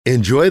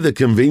Enjoy the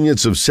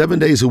convenience of 7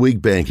 days a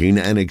week banking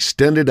and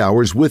extended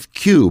hours with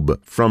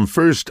Cube from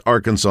First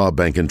Arkansas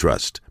Bank and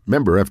Trust.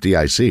 Member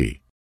FDIC.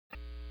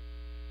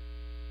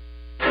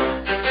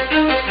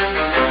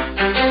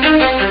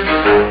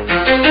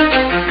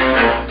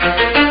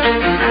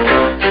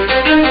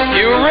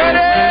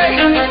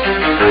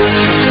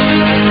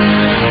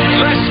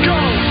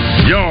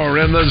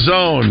 In the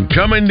Zone,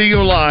 coming to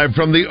you live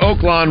from the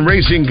Oaklawn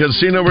Racing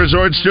Casino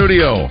Resort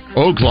Studio.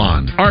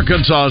 Oaklawn,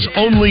 Arkansas's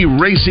only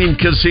racing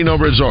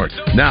casino resort.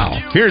 Now,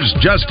 here's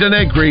Justin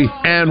Acree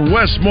and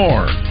Wes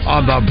Moore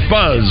on the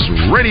Buzz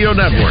Radio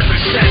Network.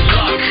 10%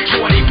 luck,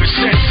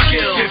 20%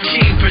 skill,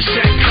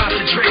 15%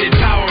 concentrated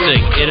power.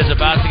 It is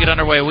about to get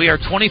underway. We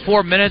are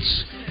 24 minutes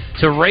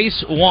to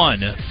race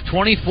one.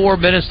 24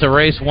 minutes to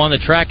race one. The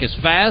track is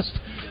fast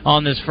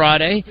on this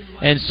Friday,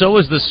 and so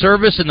is the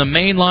service in the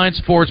Mainline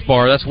Sports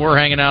Bar. That's where we're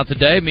hanging out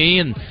today. Me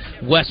and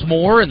Wes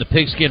Moore and the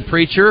Pigskin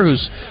Preacher,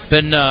 who's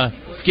been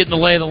getting the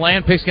lay of the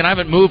land. Pigskin, I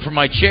haven't moved from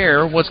my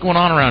chair. What's going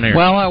on around here?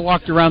 Well, I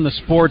walked around the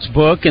sports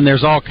book, and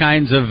there's all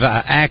kinds of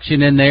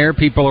action in there.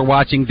 People are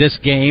watching this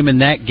game and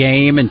that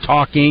game and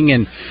talking,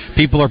 and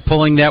people are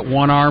pulling that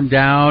one arm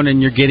down,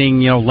 and you're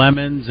getting,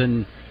 lemons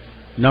and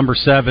number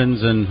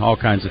sevens and all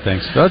kinds of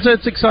things. So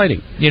it's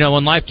exciting.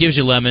 When life gives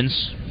you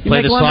lemons,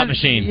 play the slot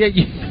machine.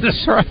 Yeah,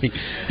 that's right.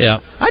 Yeah.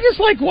 I just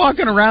like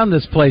walking around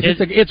this place.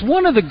 It's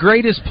one of the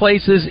greatest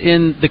places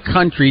in the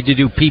country to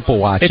do people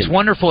watching. It's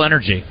wonderful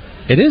energy.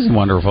 It is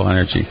wonderful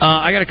energy.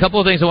 I got a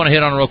couple of things I want to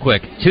hit on real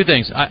quick. Two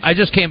things. I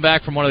just came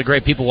back from one of the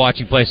great people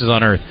watching places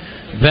on earth.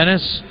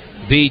 Venice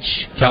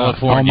Beach,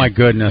 California. Oh, my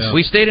goodness.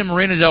 We stayed in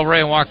Marina del Rey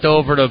and walked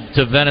over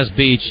to Venice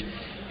Beach.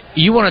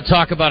 You want to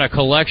talk about a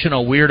collection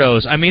of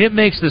weirdos. I mean, it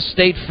makes the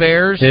state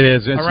fairs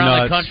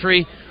around the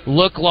country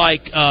look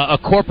like a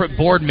corporate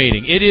board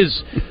meeting. It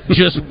is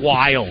just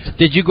wild.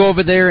 Did you go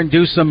over there and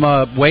do some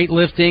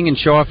weightlifting and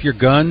show off your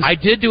guns? I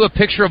did do a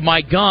picture of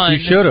my gun.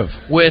 You should have.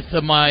 With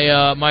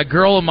my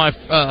girl and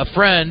my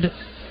friend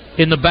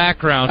in the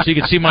background, so you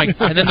can see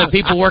and then the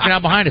people working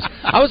out behind us.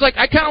 I was like,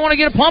 I kind of want to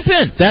get a pump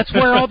in. That's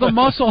where all the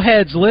muscle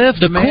heads live.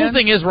 The cool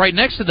thing is, right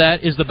next to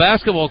that is the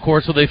basketball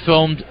court, so they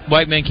filmed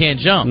White Men Can't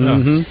Jump.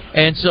 Mm-hmm.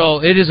 And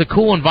so it is a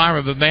cool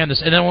environment, but man, and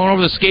then I went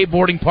over to the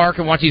skateboarding park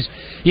and watched these,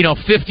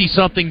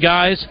 50-something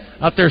guys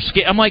out there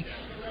I'm like,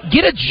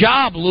 get a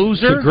job,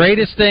 loser. The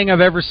greatest thing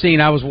I've ever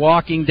seen, I was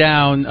walking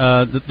down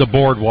the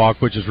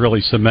boardwalk, which is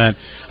really cement.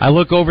 I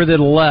look over to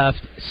the left.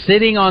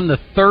 Sitting on the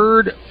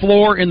third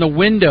floor in the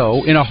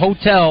window in a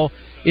hotel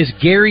is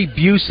Gary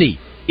Busey.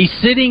 He's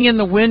sitting in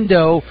the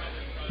window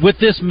with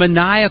this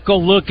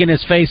maniacal look in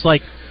his face, and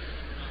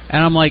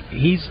I'm like,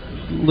 he's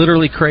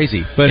literally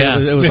crazy. But yeah.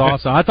 It was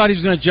awesome. I thought he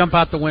was going to jump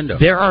out the window.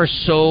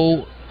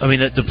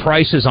 The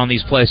prices on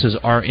these places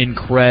are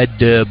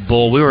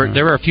incredible.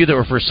 There were a few that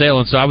were for sale,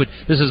 and so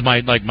this is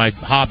my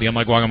hobby. I'm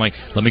like,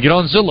 let me get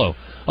on Zillow.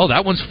 Oh,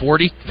 that one's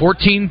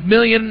 $14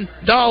 million,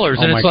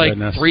 and it's like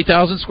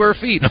 3,000 square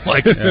feet. I'm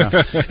like,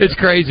 It's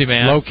crazy,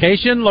 man.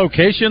 Location.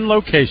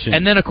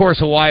 And then, of course,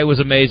 Hawaii was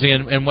amazing,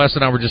 and Wes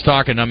and I were just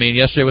talking. I mean,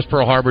 yesterday was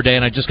Pearl Harbor Day,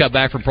 and I just got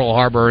back from Pearl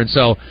Harbor, and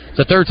so it's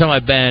the third time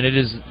I've been. It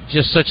is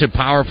just such a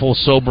powerful,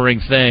 sobering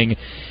thing.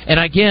 And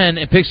again,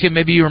 and Pigskin,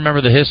 maybe you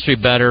remember the history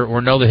better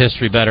or know the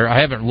history better. I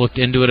haven't looked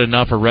into it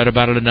enough or read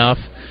about it enough,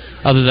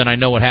 other than I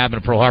know what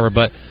happened at Pearl Harbor,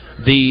 but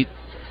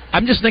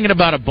I'm just thinking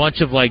about a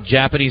bunch of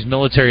Japanese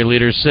military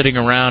leaders sitting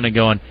around and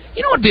going,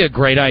 you know what would be a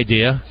great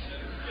idea?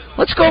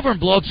 Let's go over and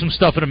blow up some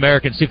stuff in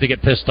America and see if they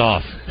get pissed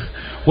off.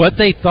 What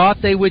they thought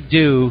they would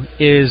do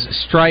is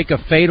strike a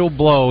fatal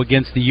blow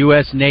against the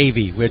U.S.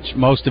 Navy, which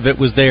most of it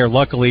was there.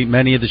 Luckily,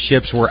 many of the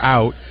ships were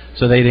out,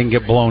 so they didn't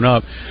get blown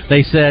up.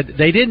 They said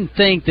they didn't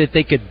think that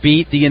they could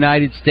beat the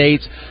United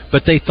States,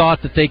 but they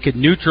thought that they could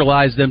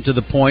neutralize them to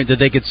the point that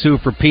they could sue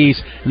for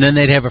peace, and then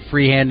they'd have a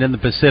free hand in the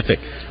Pacific.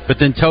 But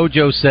then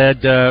Tojo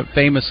said,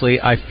 famously,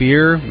 I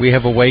fear we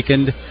have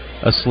awakened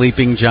a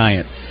sleeping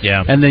giant.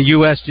 Yeah. And the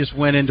U.S. just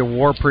went into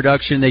war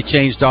production. They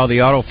changed all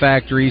the auto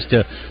factories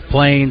to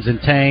planes and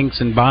tanks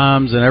and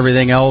bombs and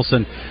everything else,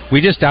 and we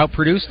just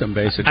outproduced them,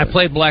 basically. I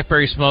played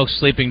Blackberry Smoke's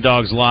Sleeping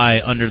Dogs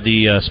Lie under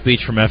the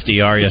speech from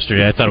FDR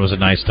yesterday. I thought it was a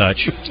nice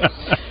touch.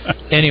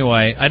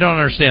 Anyway, I don't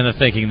understand the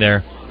thinking there.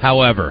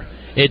 However,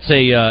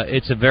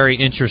 it's a very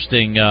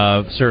interesting,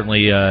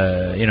 certainly,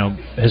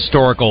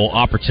 historical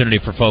opportunity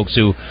for folks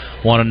who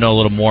want to know a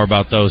little more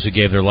about those who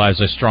gave their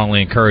lives. I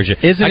strongly encourage it.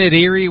 Isn't it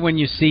eerie when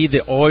you see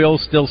the oil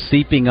still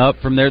seeping up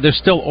from there? There's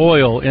still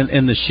oil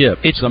in the ship.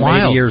 It's some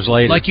wild. 80 years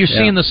later. Like you're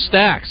seeing the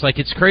stacks. Like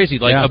it's crazy.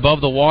 Like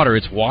above the water.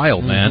 It's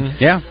wild, man.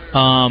 Yeah.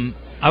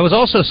 I was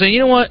also saying,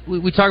 you know what?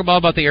 We talk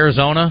about the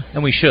Arizona,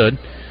 and we should.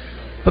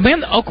 But,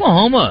 man,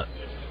 Oklahoma,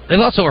 they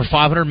lost over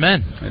 500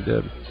 men. They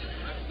did.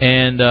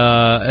 And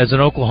as an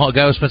Oklahoma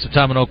guy who spent some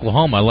time in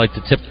Oklahoma, I like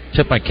to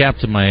tip my cap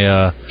to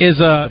my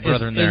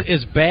brethren there.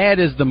 As bad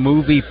as the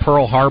movie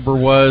Pearl Harbor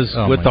was,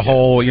 with the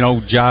whole,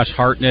 Josh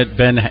Hartnett,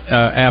 Ben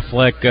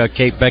Affleck,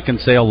 Kate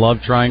Beckinsale love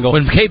triangle.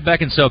 When Kate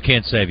Beckinsale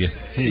can't save you.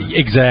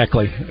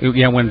 Exactly.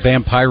 Yeah, when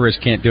vampires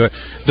can't do it.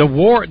 The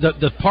war,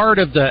 the part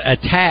of the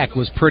attack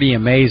was pretty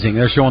amazing.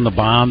 They're showing the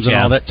bombs and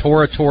all that.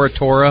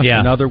 Tora. Yeah.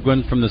 Another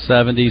one from the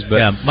 70s.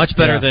 But much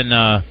better than.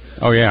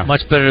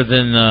 Much better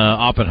than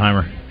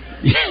Oppenheimer.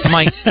 I'm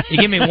like, you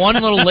give me one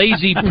little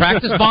lazy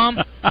practice bomb?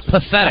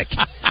 Pathetic.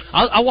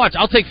 I'll watch.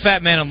 I'll take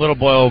Fat Man and Little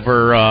Boy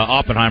over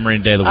Oppenheimer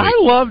any day of the week.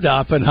 I loved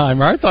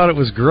Oppenheimer. I thought it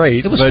was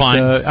great. It was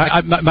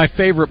fine. My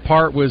favorite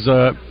part was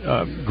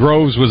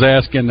Groves was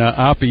asking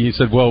Oppie. He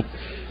said, "Well,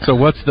 so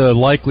what's the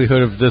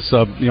likelihood of this,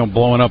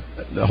 blowing up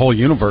the whole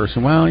universe?"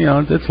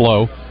 And it's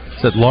low.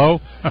 I said, low?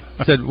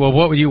 I said, well,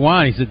 what would you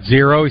want? He said,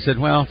 0. He said,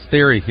 well, it's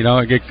theory.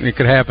 It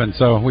could happen,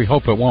 so we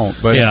hope it won't.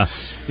 But yeah.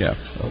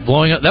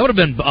 Blowing up, that would have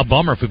been a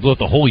bummer if we blew up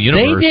the whole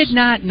universe. They did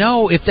not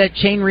know if that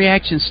chain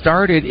reaction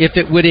started, if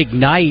it would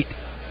ignite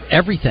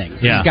everything.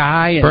 Yeah. The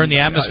sky and burn the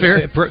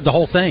atmosphere? The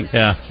whole thing.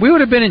 Yeah. We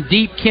would have been in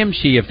deep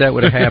kimchi if that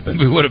would have happened.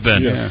 We would have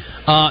been.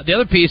 Yeah. The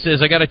other piece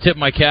is I got to tip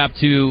my cap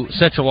to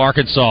Central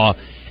Arkansas.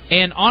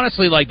 And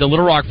honestly, like the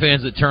Little Rock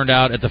fans that turned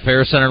out at the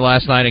Fair Center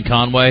last night in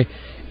Conway,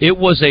 it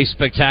was a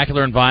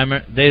spectacular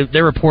environment.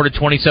 They reported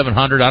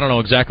 2,700. I don't know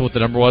exactly what the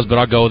number was, but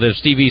I'll go with it. If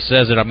Steve E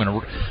says it, I'm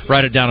going to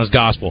write it down as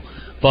gospel.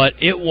 But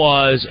it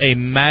was a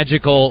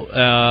magical,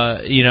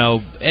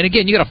 and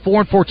again, you got a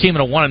 4-4 team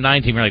and a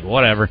 1-9 team. You're like,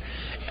 whatever.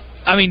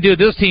 I mean, dude,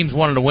 those teams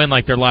wanted to win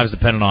like their lives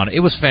depended on it. It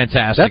was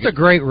fantastic. That's a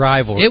great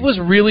rivalry. It was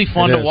really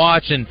fun to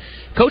watch, and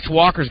Coach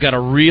Walker's got a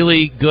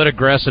really good,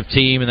 aggressive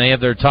team, and they have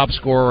their top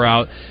scorer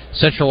out.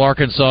 Central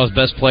Arkansas's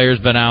best player's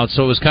been out,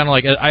 so it was kind of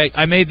like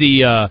I made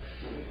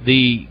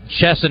the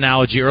chess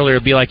analogy earlier.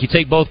 It'd be like you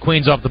take both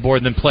queens off the board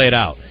and then play it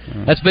out.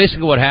 That's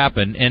basically what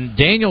happened. And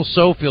Daniel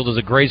Sofield is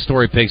a great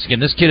story pigskin.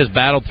 This kid has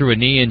battled through a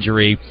knee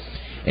injury,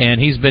 and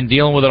he's been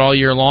dealing with it all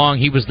year long.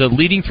 He was the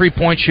leading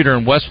three-point shooter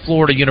in West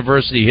Florida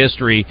University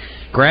history.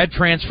 Grad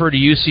transfer to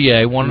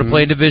UCA, wanted to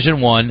play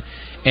Division I,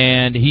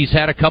 and he's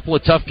had a couple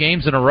of tough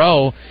games in a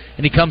row,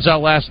 and he comes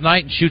out last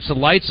night and shoots the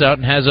lights out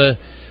and has a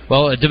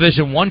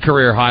Division I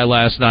career high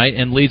last night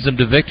and leads them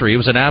to victory. It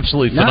was an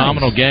absolutely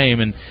phenomenal game,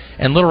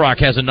 and Little Rock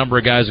has a number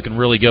of guys that can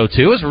really go,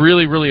 too. It was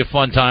really, really a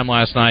fun time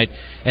last night,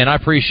 and I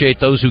appreciate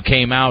those who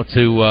came out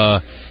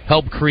to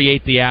help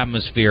create the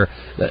atmosphere.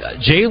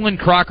 Jalen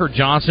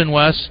Crocker-Johnson,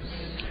 Wes,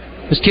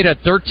 this kid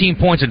had 13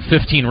 points and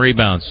 15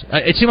 rebounds.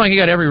 It seemed like he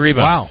got every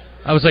rebound. Wow.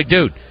 I was like,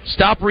 dude,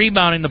 stop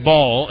rebounding the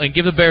ball and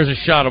give the Bears a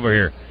shot over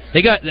here.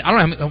 They got, I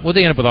don't know, what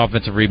they end up with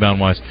offensive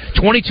rebound-wise?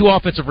 22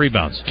 offensive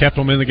rebounds. Kept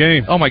them in the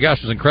game. Oh, my gosh,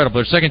 it was incredible.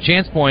 Their second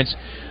chance points,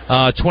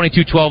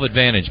 22-12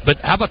 advantage. But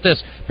how about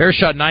this? Bears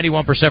shot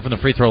 91% from the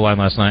free throw line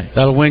last night.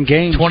 That'll win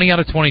games. 20 out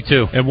of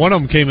 22. And one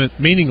of them came in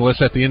meaningless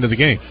at the end of the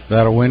game.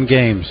 That'll win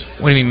games.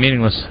 What do you mean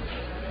meaningless?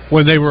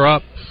 When they were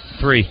up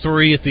 3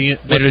 at the end,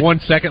 like 1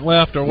 second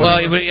left or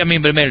whatever. Well, I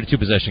mean, but it made it a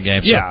two-possession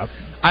game. So yeah.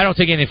 I don't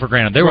take anything for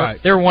granted. They were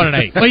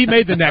 1-8. Well, he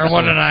made the next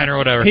one. Or 1-9 or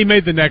whatever. He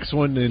made the next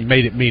one and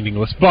made it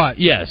meaningless. But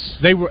yes,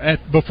 they were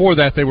before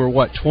that. They were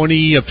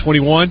 20 of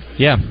 21.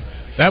 Yeah,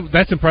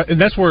 that's impressive,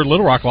 and that's where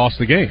Little Rock lost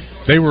the game.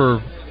 They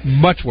were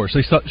much worse.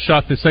 They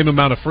shot the same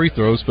amount of free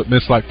throws, but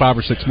missed like 5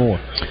 or 6 more.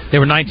 They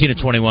were 19 of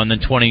 21, then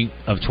 20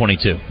 of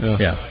 22.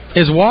 Yeah.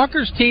 Is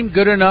Walker's team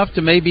good enough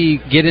to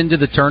maybe get into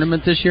the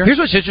tournament this year? Here's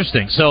what's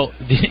interesting. So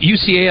the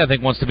UCA, I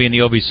think, wants to be in the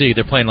OVC.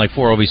 They're playing like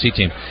 4 OVC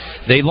teams.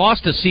 They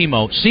lost to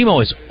SEMO.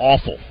 SEMO is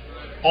awful.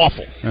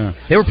 Yeah.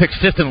 They were picked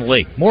 5th in the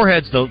league.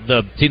 Moorhead's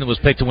the team that was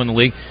picked to win the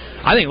league.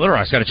 I think Little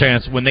Rock's got a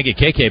chance when they get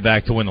KK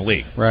back to win the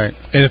league. Right.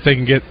 And if they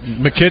can get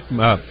Mackay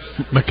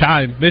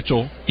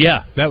Mitchell,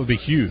 that would be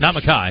huge. Not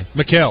Mackay.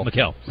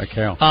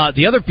 Mikkel.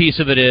 The other piece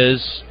of it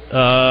is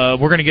we're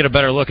going to get a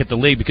better look at the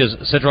league because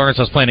Central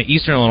Arkansas is playing at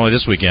Eastern Illinois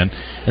this weekend,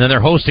 and then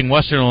they're hosting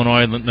Western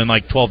Illinois in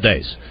like 12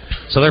 days.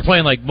 So they're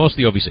playing like most of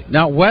the OVC.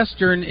 Now,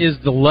 Western is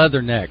the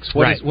Leathernecks.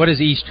 What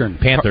is Eastern?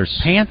 Panthers.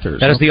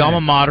 Panthers. That is the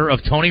alma mater of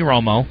Tony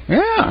Romo.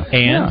 Yeah.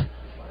 And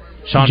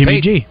Sean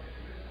Jimmy Payton. G.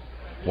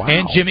 Wow.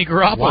 And Jimmy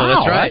Garoppolo. Wow.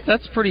 That's right.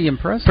 That's pretty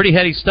impressive. Pretty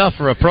heady stuff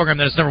for a program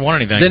that has never won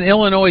anything. Then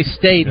Illinois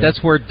State,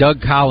 that's where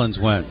Doug Collins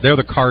went. They're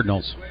the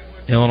Cardinals.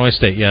 Illinois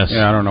State, yes.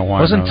 Yeah, I don't know why.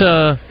 Wasn't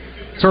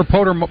it's where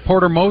Porter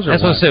Moser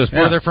That's went. what I said. Was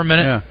Porter there for a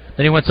minute? Yeah.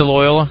 Then he went to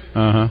Loyola?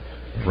 Uh-huh.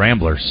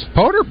 Ramblers.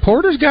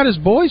 Porter's got his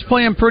boys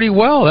playing pretty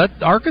well. That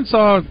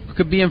Arkansas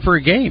could be in for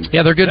a game.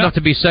 Yeah, they're good enough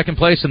to be second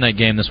place in that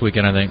game this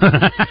weekend, I think.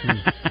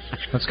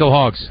 Let's go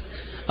Hogs.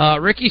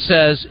 Ricky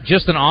says,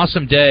 just an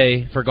awesome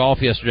day for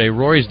golf yesterday.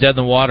 Rory's dead in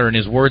the water, and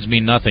his words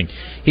mean nothing.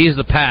 He is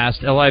the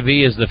past. LIV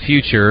is the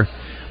future.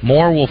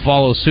 More will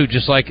follow suit,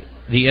 just like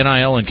the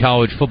NIL in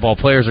college football.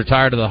 Players are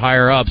tired of the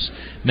higher-ups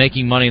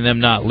making money and them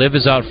not. Liv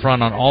is out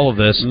front on all of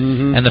this,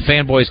 and the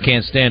fanboys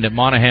can't stand it.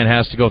 Monahan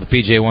has to go if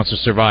the PGA wants to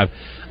survive.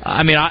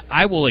 I mean,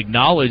 I will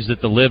acknowledge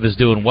that the Liv is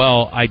doing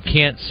well. I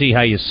can't see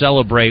how you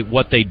celebrate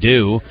what they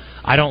do.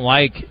 I don't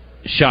like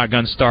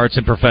shotgun starts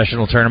in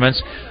professional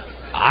tournaments.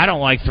 I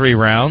don't like 3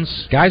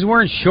 rounds. Guys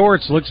wearing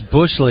shorts looks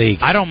bush league.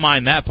 I don't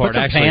mind that part. Put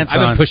some Actually, pants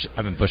I've on.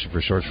 been pushing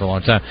for shorts for a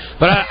long time,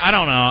 but I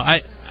don't know.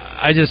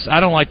 I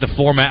don't like the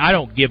format. I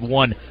don't give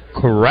one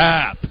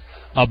crap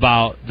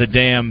about the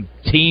damn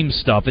team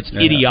stuff. It's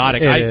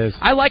idiotic. It is.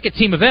 I like a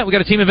team event. We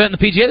got a team event in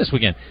the PGA this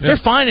weekend. Yeah. They're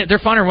fine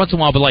every once in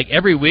a while, but like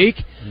every week,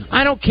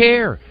 I don't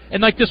care.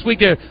 And like this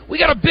week, we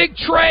got a big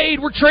trade.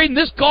 We're trading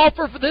this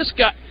golfer for this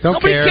guy.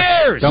 Nobody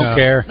cares. Don't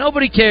care.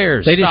 Nobody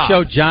cares. They just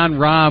showed John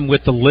Rahm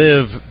with the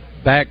live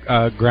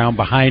background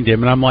behind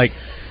him, and I'm like,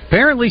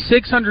 apparently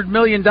 $600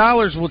 million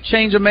will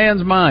change a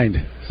man's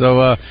mind.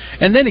 So,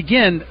 and then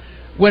again,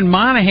 when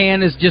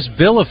Monahan is just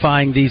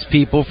vilifying these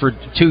people for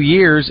 2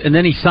 years, and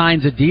then he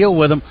signs a deal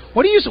with them,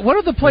 what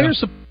are the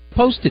players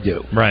supposed to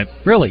do? Right.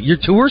 Really, your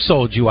tour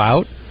sold you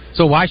out,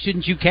 so why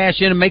shouldn't you cash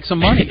in and make some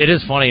money? It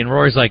is funny, and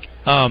Rory's like,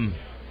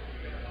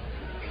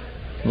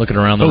 looking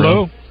around the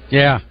room.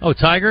 Yeah. Oh,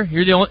 Tiger,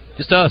 you're the only,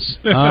 just us.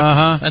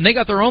 And they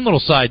got their own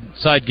little side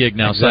gig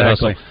now.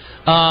 Exactly. Side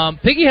hustle.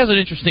 Piggy has an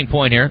interesting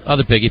point here.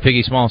 Other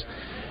Piggy Smalls.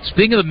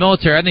 Speaking of the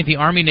military, I think the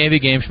Army-Navy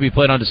game should be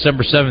played on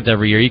December 7th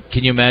every year.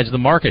 Can you imagine the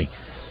marketing?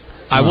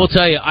 I will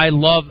tell you, I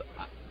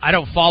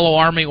don't follow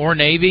Army or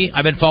Navy.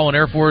 I've been following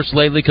Air Force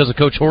lately because of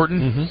Coach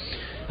Horton,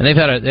 and they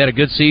had a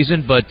good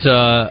season. But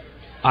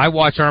I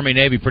watch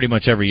Army-Navy pretty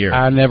much every year.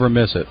 I never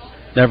miss it.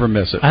 Never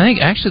miss it. I think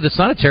actually that's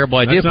not a terrible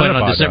idea playing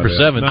on December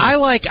 7th. No. I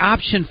like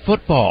option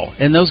football,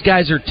 and those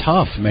guys are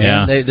tough,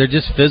 man. Yeah. They're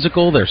just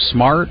physical. They're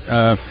smart.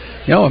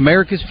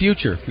 America's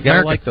future. You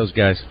gotta like those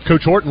guys.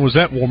 Coach Horton was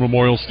at War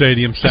Memorial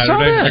Stadium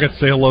Saturday. I got to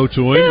say hello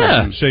to him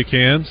and shake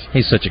hands.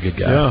 He's such a good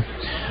guy. Yeah.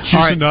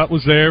 Houston Nutt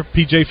was there.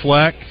 P.J.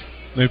 Fleck.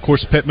 And, of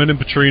course, Pittman and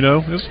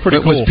Petrino. It was pretty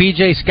cool. Was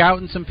P.J.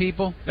 scouting some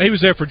people? He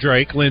was there for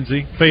Drake,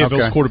 Lindsey,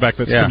 Fayetteville's quarterback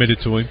that's committed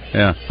to him.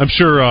 Yeah. I'm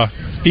sure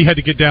he had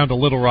to get down to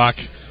Little Rock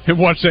and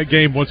watch that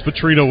game once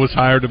Petrino was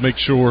hired to make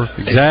sure.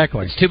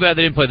 Exactly. It's too bad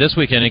they didn't play this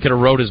weekend. He could have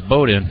rowed his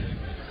boat in.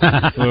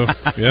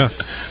 Yeah.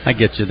 I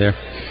get you there.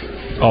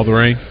 All the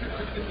rain.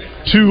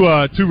 Two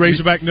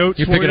Razorback notes.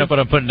 You're picking up what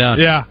I'm putting down.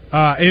 Yeah.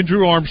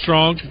 Andrew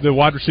Armstrong, the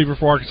wide receiver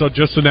for Arkansas,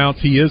 just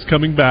announced he is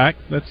coming back.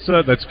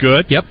 That's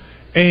good. Yep.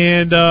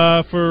 And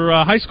for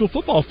high school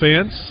football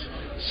fans,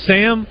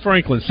 Samuel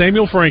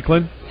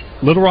Franklin,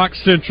 Little Rock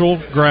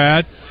Central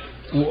grad,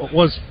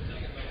 was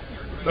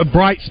a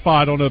bright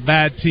spot on a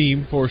bad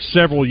team for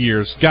several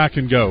years. Guy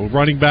can go.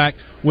 Running back,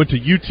 went to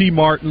UT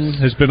Martin,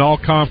 has been all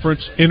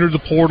conference, entered the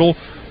portal,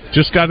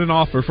 just got an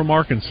offer from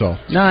Arkansas.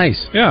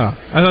 Nice. Yeah,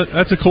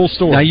 that's a cool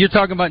story. Now, you're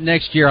talking about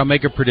next year. I'll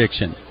make a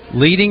prediction.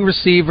 Leading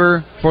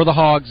receiver for the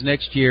Hogs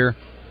next year,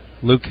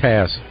 Luke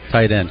Haas,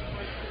 tight end.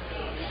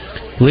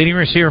 Leading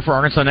receiver for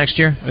Arkansas next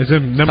year? Is it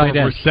number tight of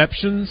end.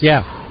 Receptions?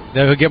 Yeah.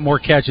 They'll get more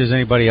catches than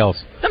anybody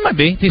else. That might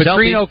be.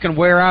 Petrino can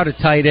wear out a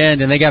tight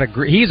end, and they got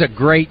he's a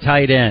great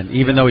tight end,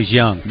 even though he's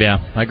young. Yeah,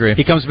 I agree.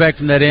 He comes back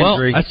from that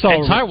injury. And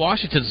Ty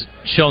Washington's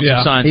shown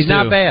some signs, he's too.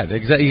 not bad.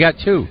 He got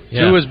 2.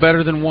 Yeah. 2 is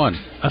better than 1.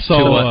 I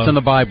saw it's in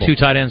the Bible. 2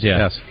 tight ends,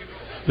 Yes.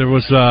 There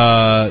was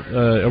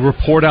a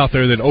report out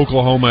there that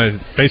Oklahoma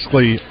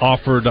basically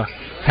offered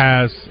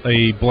has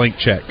a blank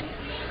check.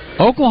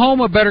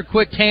 Oklahoma better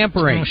quit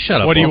tampering. Oh, shut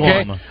up. What do you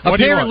want? want?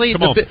 Apparently,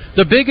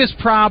 the biggest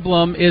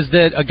problem is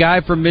that a guy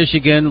from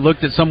Michigan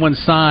looked at someone's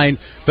sign,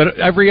 but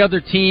every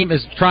other team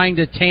is trying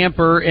to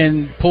tamper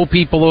and pull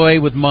people away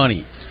with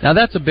money. Now,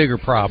 that's a bigger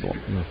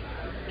problem.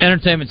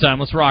 Entertainment time.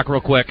 Let's rock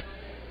real quick.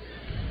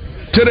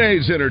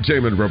 Today's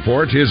Entertainment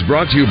Report is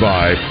brought to you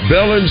by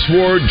Bell &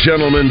 Sword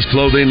Gentlemen's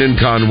Clothing in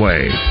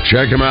Conway.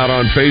 Check them out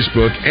on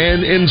Facebook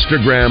and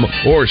Instagram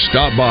or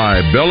stop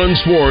by Bell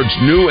 & Sword's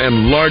new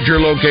and larger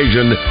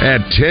location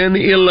at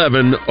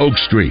 1011 Oak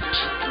Street.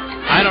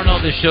 I don't know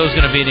if this show's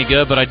going to be any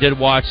good, but I did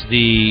watch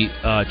the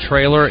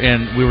trailer,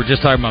 and we were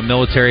just talking about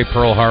military,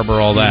 Pearl Harbor,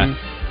 all that.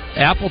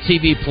 Apple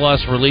TV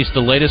Plus released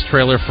the latest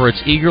trailer for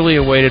its eagerly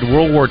awaited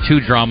World War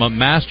II drama,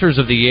 Masters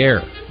of the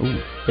Air.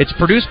 Ooh. It's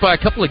produced by a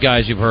couple of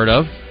guys you've heard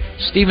of,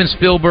 Steven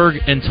Spielberg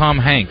and Tom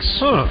Hanks.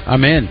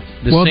 I'm in.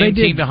 The same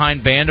team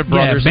behind Band of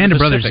Brothers. Band of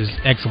Brothers is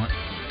excellent.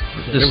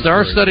 The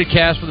star-studded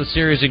cast for the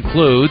series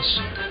includes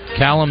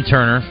Callum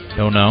Turner,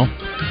 don't know,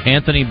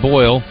 Anthony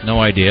Boyle,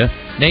 no idea,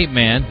 Nate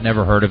Mann,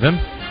 never heard of him,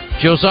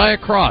 Josiah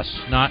Cross,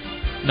 not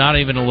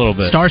even a little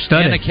bit.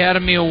 Star-studded. And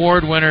Academy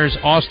Award winners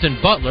Austin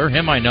Butler,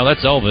 him I know,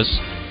 that's Elvis,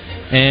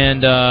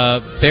 and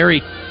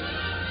Barry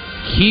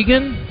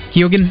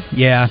Keoghan,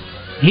 yeah.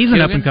 He's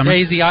an up-and-comer. Yeah,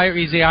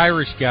 he's the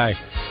Irish guy.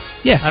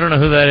 Yeah. I don't know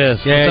who that is.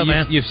 Yeah, What's up,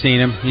 man? You've seen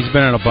him. He's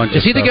been in a bunch of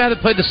Is he stuff. the guy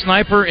that played the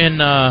sniper in...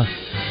 No.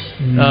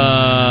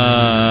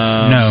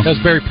 That was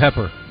Barry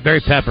Pepper. Barry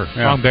Pepper.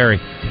 Yeah. Wrong Barry.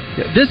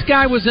 This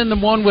guy was in the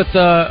one with...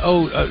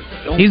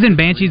 he's in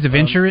Banshees of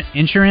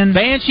Inisherin.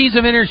 Banshees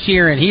of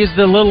Inisherin. He is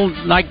the little,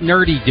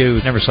 nerdy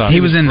dude. Never saw him.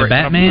 He was in The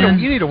Batman.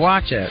 You need to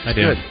watch it. I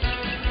do. Good.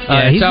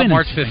 It's out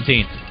March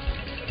 15th.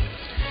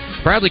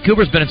 Bradley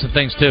Cooper's been in some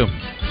things, too.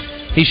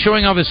 He's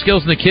showing off his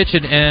skills in the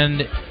kitchen,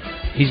 and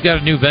he's got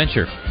a new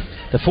venture.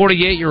 The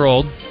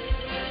 48-year-old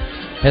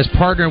has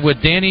partnered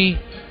with Danny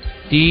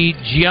Di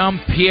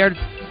Giampietro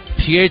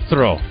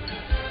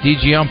Di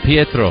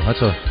Gianpietro,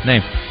 that's a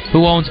name,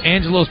 who owns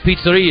Angelo's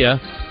Pizzeria,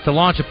 to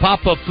launch a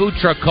pop-up food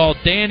truck called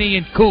Danny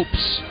and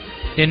Coops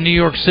in New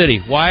York City.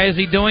 Why is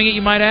he doing it,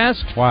 you might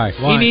ask? Why?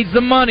 He needs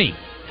the money.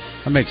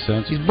 That makes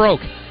sense. He's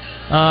broke.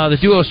 The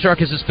duo's truck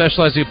isn't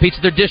specializing in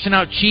pizza. They're dishing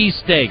out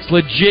cheesesteaks,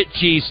 legit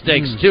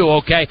cheesesteaks, too,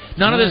 okay?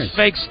 None of this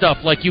fake stuff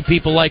like you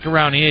people like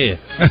around here.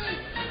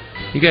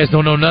 You guys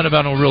don't know nothing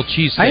about no real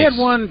cheesesteaks. I had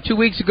one 2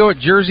 weeks ago at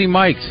Jersey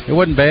Mike's. It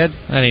wasn't bad.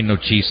 That ain't no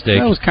cheesesteak.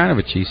 That was kind of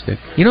a cheesesteak.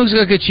 You know who's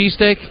got a good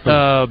cheesesteak?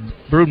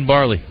 Brewed and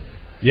Barley.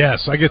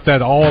 Yes, I get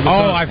that all the time.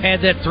 Oh, I've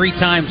had that 3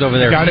 times over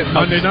there. Got it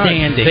Monday night.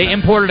 Outstanding. They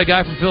imported a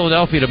guy from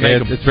Philadelphia to make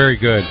them. It's very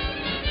good.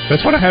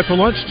 That's what I had for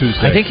lunch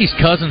Tuesday. I think he's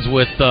cousins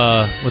with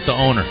the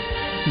owner.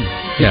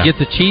 You get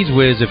the Cheese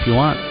Whiz if you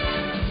want.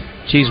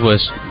 Cheese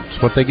Whiz.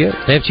 That's what they get.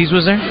 They have Cheese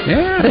Whiz there?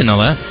 Yeah. I didn't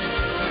know that.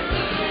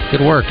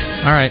 Good work.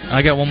 All right, I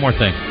got one more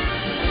thing.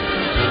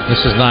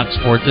 This is not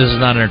sport. This is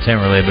not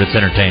entertainment related, but it's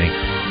entertaining.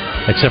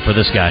 Except for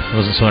this guy. It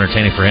wasn't so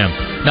entertaining for him.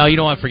 No, you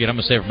know what? Forget. I'm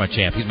going to save it for my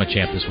champ. He's my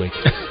champ this week.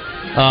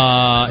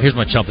 Here's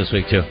my chump this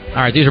week, too.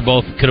 All right, these are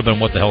both could have been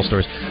what the hell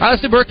stories. All right,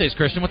 let's do birthdays,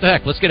 Christian. What the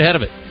heck? Let's get ahead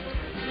of it.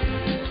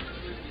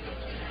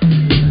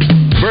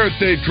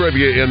 Birthday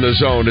Trivia in the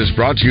Zone is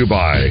brought to you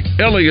by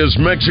Elia's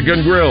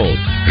Mexican Grill.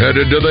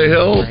 Headed to the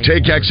hill?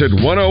 Take exit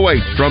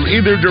 108 from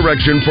either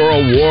direction for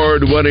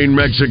award-winning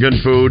Mexican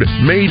food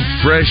made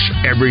fresh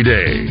every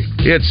day.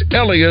 It's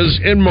Elia's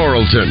in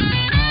Morrilton.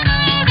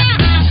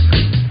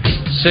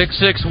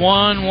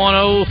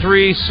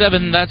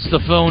 661-1037. That's the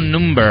phone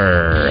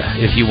number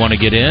if you want to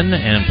get in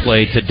and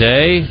play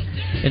today.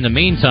 In the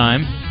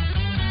meantime,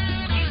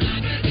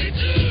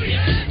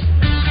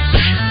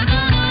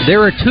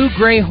 there are 2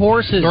 gray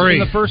horses in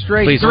the first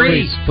race. Please,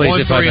 3. Please,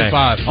 1, if 3, I may. and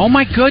 5. Oh,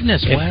 my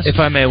goodness, Wes. If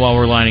I may, while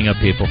we're lining up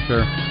people.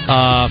 Sure.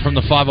 From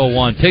the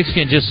 501,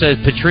 Pigskin just said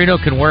Petrino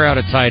can wear out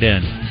a tight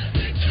end.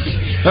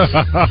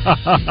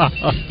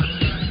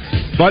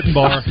 Button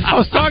bar. I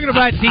was talking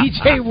about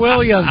DJ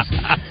Williams.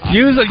 He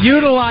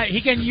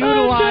can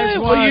utilize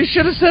one. Well, you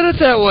should have said it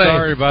that way.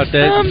 Sorry about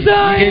that. I'm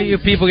dying. You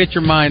people get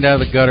your mind out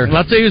of the gutter.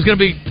 I'll tell you who's going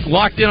to be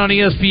locked in on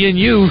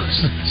ESPNU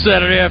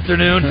Saturday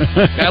afternoon.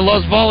 Guy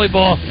loves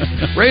volleyball.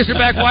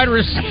 Razorback wide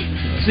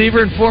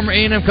receiver and former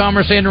A&M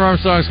Commerce Andrew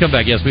Armstrong's come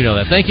back. Yes, we know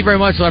that. Thank you very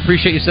much. I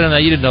appreciate you saying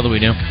that. You didn't know that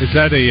we knew. Is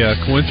that a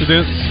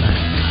coincidence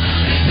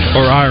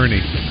or irony?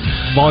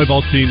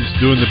 Volleyball teams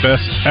doing the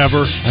best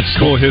ever in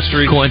school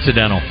history.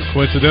 Coincidental.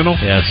 Coincidental?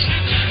 Yes.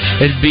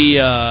 It'd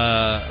be,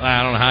 I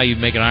don't know how you'd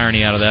make an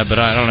irony out of that,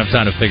 but I don't have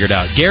time to figure it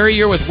out. Gary,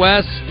 you're with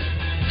Wes.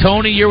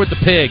 Tony, you're with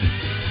the pig.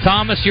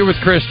 Thomas, you're with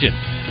Christian.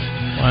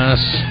 Wes.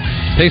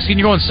 Pigskin,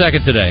 you're going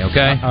second today,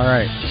 okay? All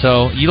right.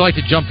 So you like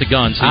to jump the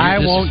gun. So I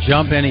won't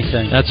jump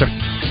anything. That's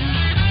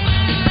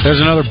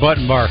There's another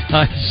button bar.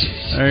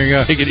 There you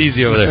go. Take it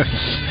easy over there.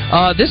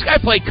 This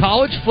guy played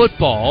college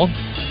football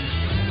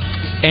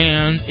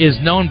and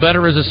is known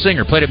better as a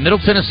singer. Played at Middle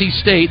Tennessee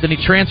State, then he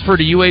transferred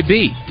to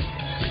UAB.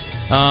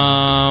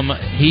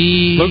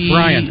 Luke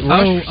Bryan.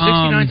 Rushed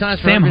 69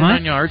 times for Sam 109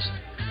 Hunt? yards.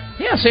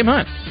 Yeah, Sam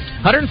Hunt.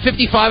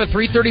 155 at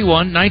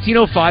 331,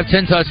 1905,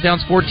 10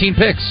 touchdowns, 14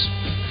 picks.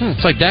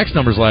 It's like Dak's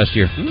numbers last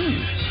year.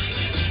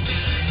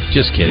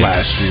 Just kidding.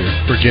 Last year.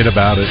 Forget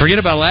about it. Forget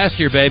about last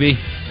year, baby.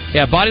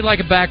 Yeah, body like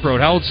a back road.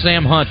 How old's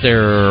Sam Hunt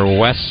there,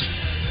 Wes?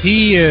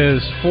 He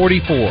is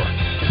 44.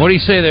 What do you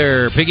say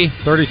there, Piggy?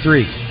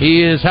 33.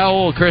 He is how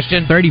old,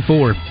 Christian?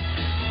 34.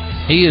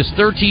 He is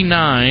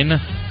 39.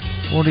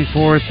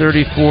 44,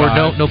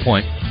 34. No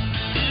point.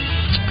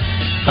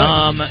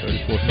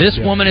 This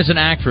woman is an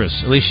actress.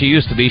 At least she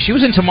used to be. She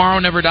was in Tomorrow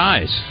Never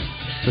Dies.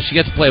 So she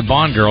got to play a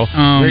Bond girl.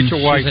 Rachel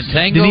Weisz. She was in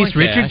Tango Denise and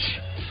Richards? Cash.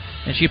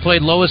 And she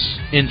played Lois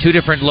in 2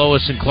 different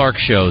Lois and Clark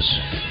shows.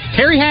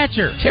 Terry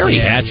Hatcher. Terry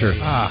Hatcher.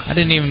 I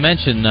didn't even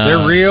mention...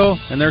 they're real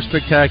and they're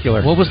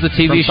spectacular. What was the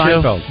TV From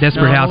show? Seinfeld.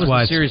 Desperate What was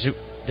Housewives. the series?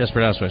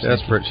 Desperate Housewives.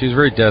 Desperate. She's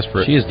very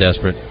desperate. She is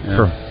desperate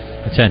for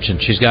attention.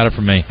 She's got it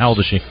from me. How old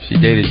is she? She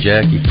dated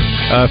Jackie.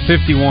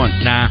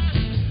 51. Nah.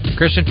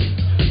 Christian?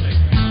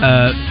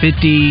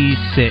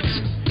 56.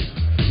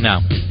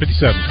 No.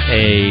 57.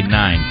 A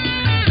 9.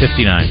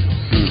 59.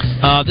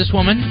 This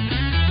woman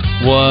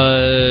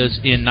was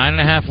in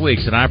 9.5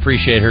 weeks, and I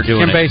appreciate her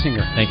doing Kim it.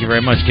 Basinger. Thank you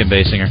very much, Kim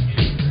Basinger.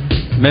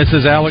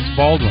 Mrs. Alex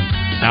Baldwin.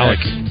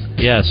 Alex.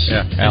 Yes.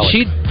 Yeah, And Alex.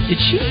 Did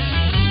she?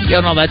 Yeah,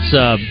 no, that's,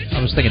 I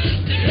was thinking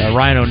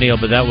Ryan O'Neal,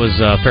 but that was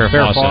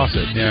Farrah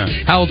Fawcett. Yeah.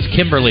 How old's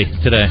Kimberly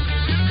today?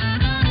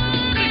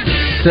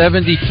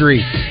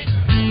 73.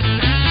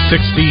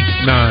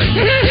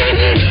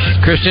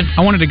 69. Christian?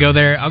 I wanted to go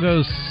there. I'll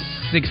go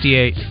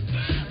 68.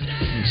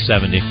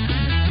 70.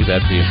 Too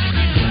bad for you.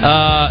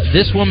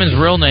 This woman's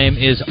real name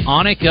is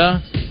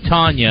Annika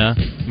Tanya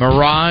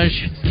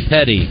Mirage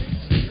Petty.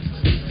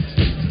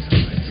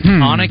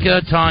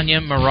 Annika Tanya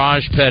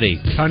Mirage Petty.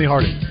 Tiny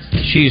Harding.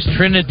 She's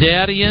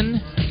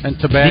Trinidadian. And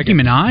Tobago. Nicki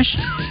Minaj?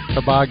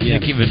 Tobagian.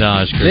 Nicki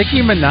Minaj. Chris.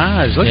 Nicki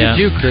Minaj. Look Yeah. at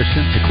you,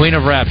 Christian. The Queen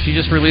of Rap. She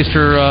just released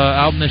her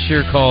album this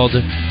year called...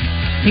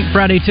 Pink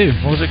Friday 2.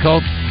 What was it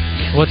called?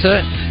 What's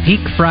that?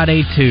 Pink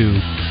Friday 2.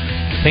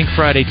 Pink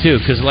Friday, too,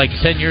 because like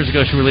 10 years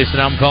ago she released an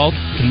album called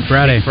Pink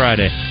Friday. Pink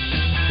Friday.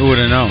 Who would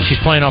have known? She's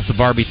playing off the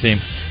Barbie theme.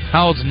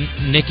 How old's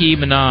Nicki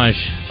Minaj?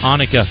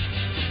 Annika.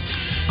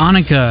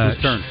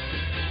 Whose turn?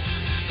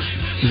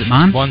 Is it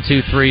mine? 1,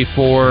 2, 3,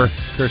 4.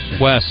 Christian.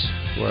 Wes.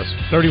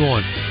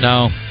 31.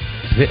 No.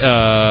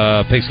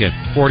 Pigskin.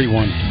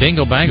 41.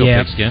 Bingo bango,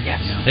 Yeah. Pigskin.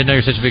 Yes. Didn't know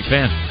you're such a big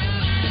fan.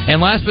 And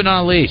last but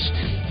not least,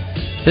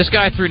 this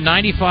guy threw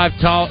 95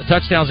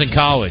 touchdowns in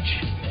college.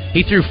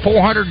 He threw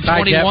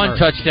 421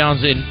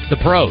 touchdowns in the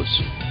pros.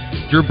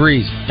 Drew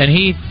Brees. And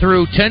he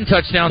threw 10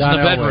 touchdowns Don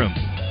in the Elway. bedroom.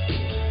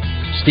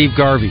 Steve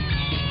Garvey.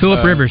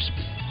 Phillip Rivers.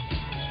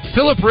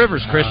 Phillip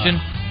Rivers,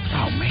 Christian.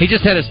 Oh, man. He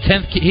just had his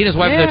 10th kid. He and his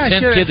wife had their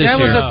 10th kid this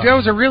year. That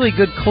was a really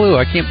good clue.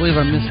 I can't believe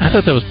I missed I that.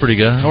 thought that was pretty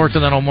good. I worked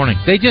on that all morning.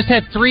 They just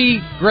had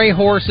 3 gray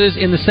horses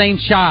in the same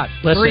shot.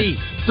 Listen.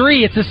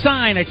 3. It's a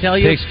sign, I tell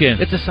you. Pigskin.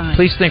 It's a sign.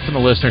 Please think from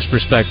the listener's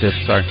perspective.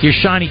 Sorry. You're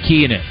shiny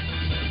key in it.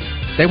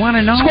 They want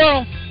to know.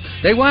 Squirrel!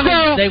 They want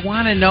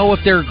to know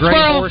if they're gray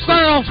horses.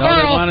 Squirrel! No,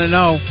 they want to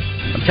know.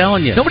 I'm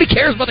telling you. Nobody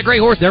cares about the gray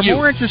horse. They're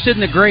more interested in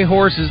the gray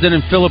horses than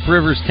in Phillip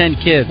Rivers' 10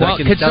 kids. Well, I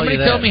can could tell somebody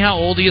you that. tell me how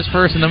old he is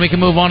first, and then we can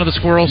move on to the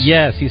squirrels?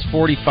 Yes, he's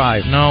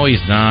 45. No,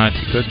 he's not.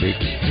 Could be.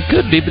 He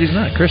could be, but he's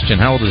not. Christian,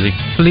 how old is he?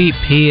 Philippe,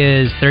 he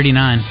is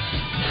 39.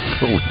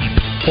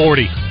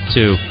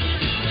 42.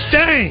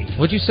 Dang!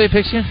 What'd you say,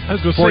 Pigskin? I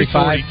was going to say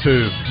 45.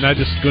 42. Not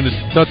just going to...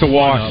 That's a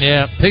wash.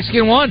 Yeah,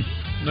 Pigskin won.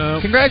 No.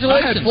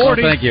 Congratulations. I had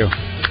 40. Oh, thank you.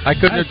 I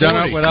couldn't have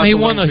done it without He the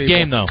won the wing people.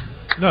 game, though.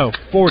 No,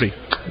 40.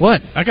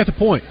 What? I got the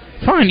point.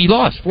 Fine, you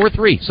lost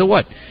 4-3. So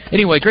what?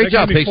 Anyway, great They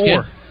job, gave me Pigskin.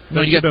 4. No,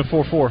 No, you got been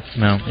 4-4.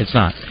 No, it's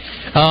not.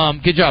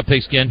 Good job,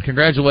 Pigskin.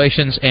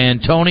 Congratulations,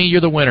 and Tony,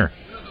 you're the winner.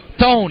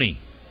 Tony.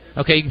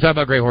 Okay, you can talk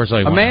about gray horse all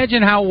you want.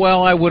 Imagine how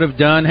well I would have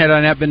done had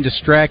I not been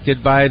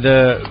distracted by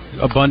the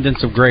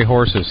abundance of gray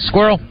horses.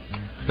 Squirrel.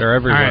 They're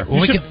everywhere. All right,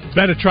 well, You should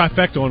bet a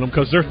trifecta on them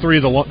because they're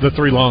the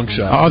 3 long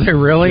shots. Oh, they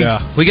really?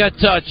 Yeah. We got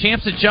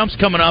Champs and Jumps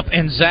coming up,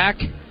 and Zach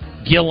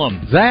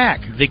Gillum, Zach.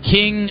 the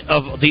king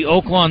of the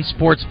Oaklawn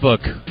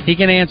Sportsbook. He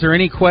can answer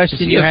any question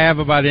Is he you a- have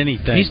about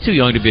anything. He's too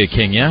young to be a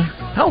king, yeah?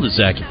 How old is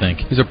Zach, you think?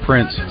 He's a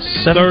prince.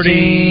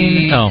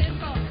 17? No.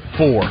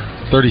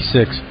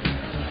 36.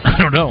 I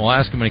don't know. We'll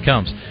ask him when he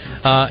comes.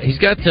 He's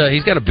got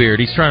a beard.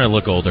 He's trying to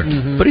look older,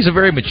 but he's a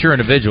very mature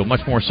individual,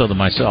 much more so than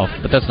myself.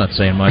 But that's not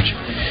saying much.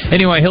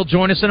 Anyway, he'll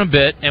join us in a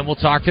bit, and we'll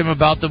talk to him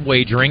about the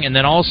wagering, and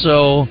then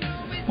also,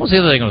 what was the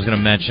other thing I was going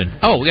to mention?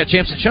 Oh, we got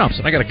Champs and Chumps,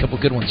 and I got a couple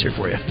good ones here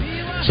for you.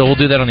 So we'll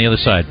do that on the other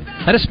side.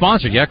 That is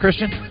sponsored, yeah,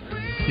 Christian?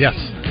 Yes.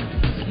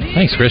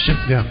 Thanks, Christian.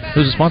 Yeah.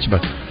 Who's it sponsored by?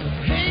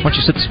 Why don't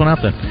you sit this one out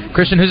then?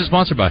 Christian, who's it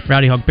sponsored by?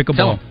 Rowdy Hog Tell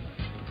Pickleball.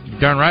 him.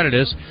 Darn right it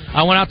is.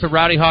 I went out to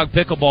Rowdy Hog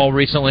Pickleball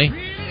recently.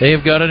 They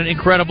have got an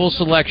incredible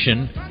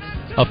selection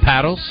of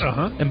paddles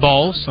and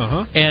balls.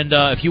 And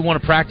if you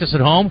want to practice at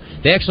home,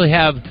 they actually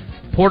have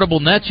portable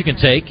nets you can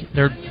take.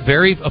 They're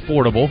very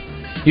affordable.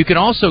 You can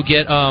also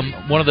get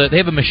they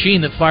have a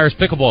machine that fires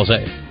pickleballs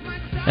at you.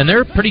 And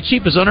they're pretty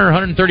cheap. It's under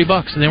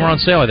 $130, and they were on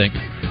sale, I think.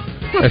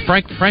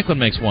 Franklin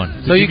makes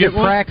one. So you get get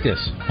one?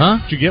 practice. Huh?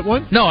 Did you get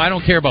one? No, I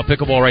don't care about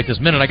pickleball right this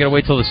minute. I got to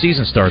wait till the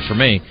season starts for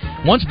me.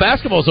 Once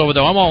basketball's over,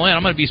 though, I'm all in.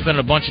 I'm going to be spending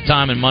a bunch of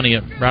time and money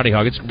at Rowdy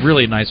Hog. It's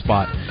really a nice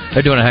spot.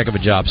 They're doing a heck of a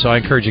job, so I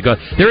encourage you to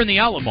go. They're in the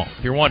Outlet Mall,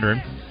 if you're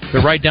wondering.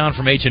 They're right down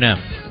from H&M.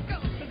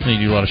 You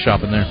do a lot of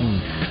shopping there.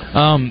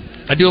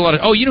 I do a lot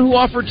of... Oh, you know who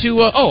offered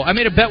to... I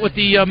made a bet with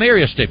the mayor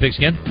yesterday,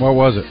 Pigskin. What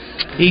was it?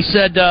 He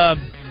said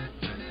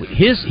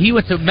he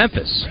went to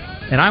Memphis,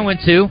 and I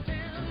went to,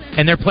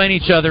 and they're playing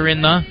each other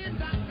in the...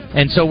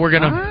 And so we're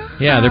going to...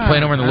 Yeah, they're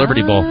playing over in the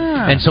Liberty Bowl.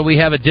 And so we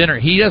have a dinner.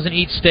 He doesn't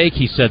eat steak,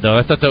 he said, though.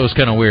 I thought that was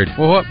kind of weird.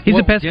 Well, He's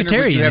a what dinner would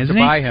pescatarian, you have isn't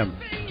to he? buy him?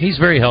 He's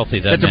very healthy,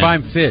 that You have to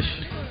man. buy him fish.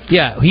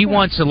 Yeah, he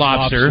wants a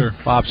lobster,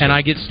 Lobster. and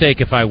I get steak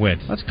if I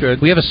win. That's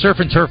good. We have a surf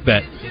and turf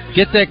bet.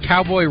 Get that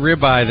cowboy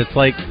ribeye that's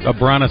like a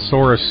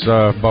brontosaurus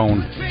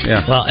bone.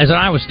 Yeah. Well, as an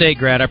Iowa State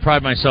grad, I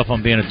pride myself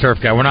on being a turf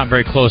guy. We're not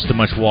very close to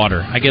much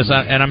water. I guess,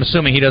 and I'm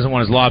assuming he doesn't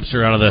want his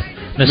lobster out of the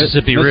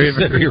Mississippi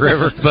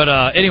River. But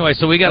anyway,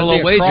 so we got a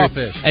little That'd be a wager.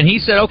 crawfish. And he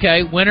said,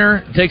 okay,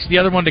 winner takes the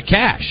other one to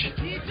cash.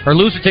 Or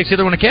loser takes the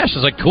other one to cash. I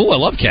was like, cool, I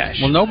love cash.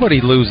 Well,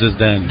 nobody loses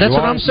then. That's You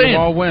what I'm saying. You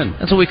all win.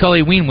 That's what we call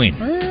a win-win.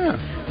 Yeah.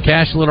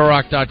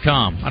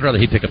 CashLittleRock.com. I'd rather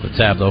he pick up the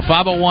tab, though.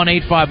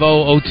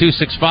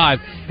 501-850-0265.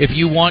 If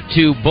you want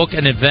to book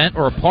an event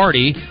or a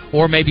party,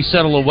 or maybe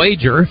settle a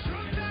wager,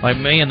 like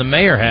me and the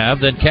mayor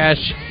have, then Cash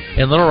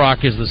in Little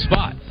Rock is the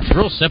spot. It's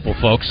real simple,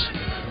 folks.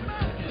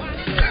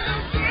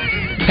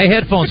 Hey,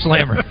 headphone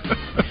slammer.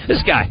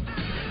 This guy.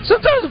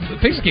 Sometimes the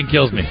pigskin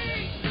kills me.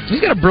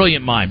 He's got a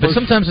brilliant mind, but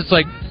sometimes it's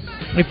like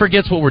he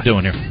forgets what we're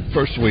doing here.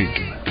 First week.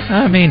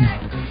 I mean,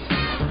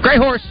 gray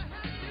horse.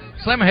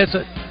 Slam my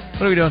headset.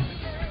 What are we doing?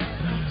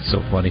 So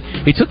funny.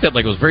 He took that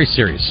like it was very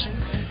serious.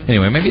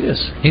 Anyway, maybe it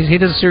is. He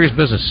does a serious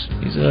business.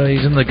 He's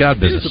in the God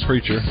business. He's a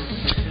preacher.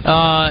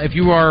 If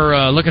you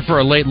are looking for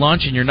a late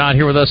lunch and you're not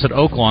here with us at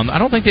Oaklawn, I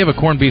don't think they have a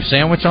corned beef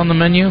sandwich on the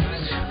menu,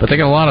 but they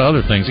got a lot of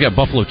other things. They got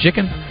buffalo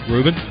chicken.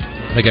 Reuben.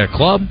 They got a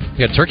club.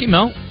 They got turkey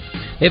melt.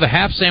 They have a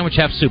half sandwich,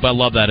 half soup. I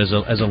love that as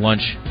a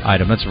lunch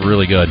item. That's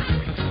really good.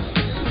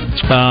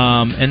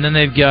 And then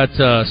they've got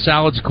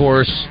salads, of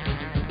course,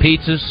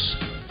 pizzas,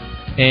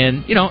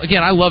 and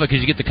again, I love it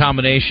because you get the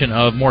combination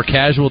of more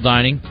casual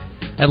dining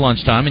at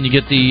lunchtime, and you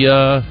get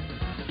the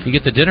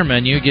dinner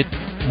menu. You get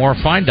more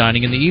fine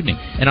dining in the evening.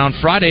 And on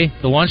Friday,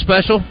 the lunch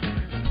special,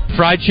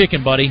 fried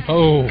chicken, buddy.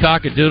 Oh,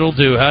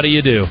 cock-a-doodle-doo. How do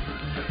you do?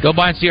 Go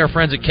by and see our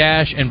friends at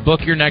Cash and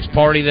book your next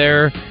party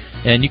there.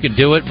 And you can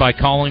do it by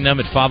calling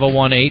them at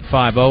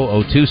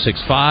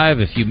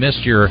 501-850-0265. If you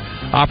missed your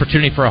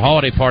opportunity for a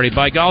holiday party,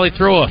 by golly,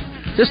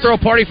 just throw a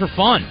party for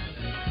fun.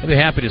 They'll be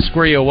happy to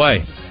square you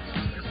away.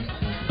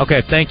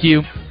 Okay, thank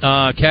you,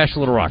 Cash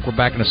Little Rock. We're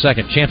back in a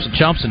second. Champs and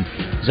Chumps and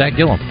Zach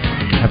Gillum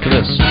after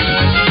this.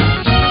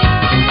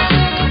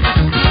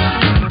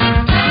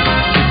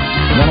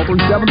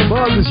 1037 The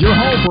Buzz is your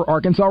home for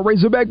Arkansas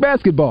Razorback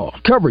basketball.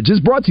 Coverage is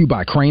brought to you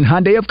by Crane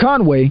Hyundai of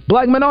Conway,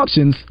 Blackman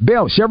Auctions,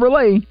 Bell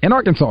Chevrolet, and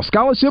Arkansas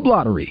Scholarship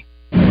Lottery.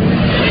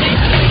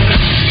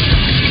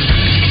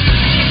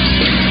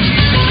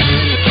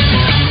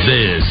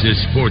 This is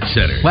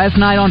SportsCenter. Last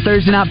night on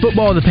Thursday Night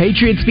Football, the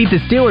Patriots beat the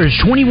Steelers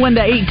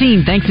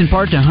 21-18, thanks in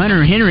part to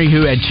Hunter Henry,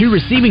 who had 2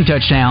 receiving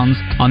touchdowns.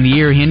 On the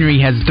year, Henry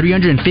has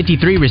 353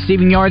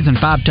 receiving yards and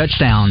 5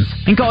 touchdowns.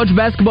 In college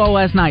basketball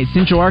last night,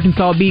 Central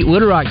Arkansas beat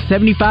Little Rock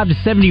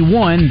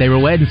 75-71. They were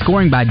led in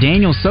scoring by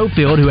Daniel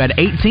Sofield, who had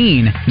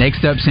 18.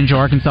 Next up, Central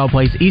Arkansas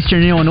plays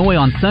Eastern Illinois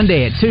on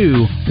Sunday at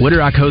 2. Little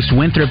Rock hosts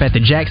Winthrop at the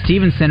Jack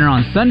Stevens Center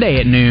on Sunday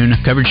at noon.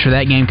 Coverage for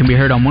that game can be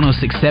heard on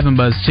 106.7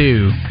 Buzz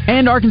 2.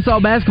 And Arkansas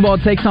basketball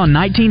takes on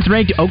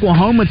 19th-ranked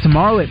Oklahoma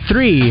tomorrow at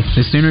 3.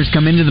 The Sooners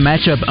come into the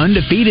matchup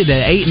undefeated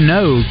at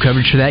 8-0.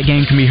 Coverage for that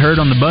game can be heard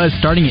on the Buzz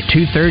starting at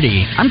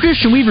 2:30. I'm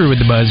Christian Weaver with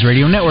the Buzz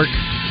Radio Network.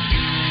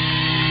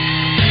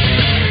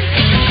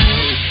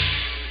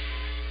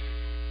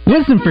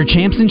 Listen for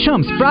Champs and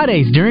Chumps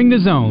Fridays during the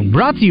Zone,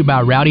 brought to you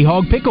by Rowdy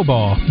Hog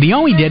Pickleball, the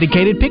only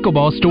dedicated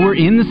pickleball store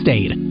in the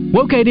state.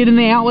 Located in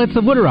the outlets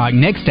of Little Rock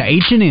next to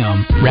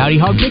H&M. Rowdy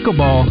Hog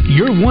Pickleball,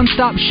 your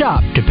one-stop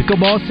shop to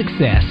pickleball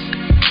success.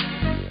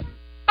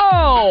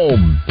 Oh,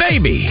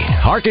 baby!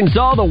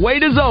 Arkansas, the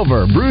wait is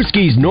over.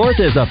 Brewski's North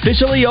is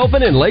officially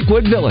open in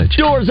Lakewood Village.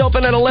 Doors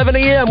open at 11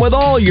 a.m. with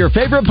all your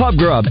favorite pub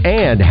grub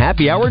and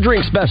happy hour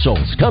drink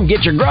specials. Come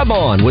get your grub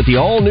on with the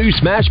all-new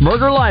Smash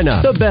Burger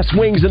lineup. The best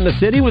wings in the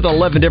city with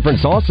 11 different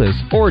sauces.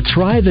 Or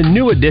try the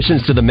new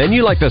additions to the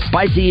menu like the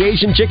spicy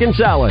Asian chicken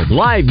salad.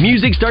 Live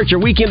music starts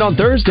your weekend on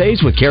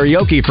Thursdays with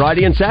karaoke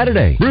Friday and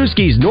Saturday.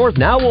 Brewski's North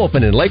now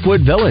open in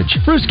Lakewood Village.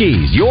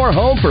 Brewski's, your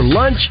home for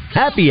lunch,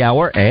 happy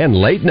hour, and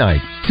late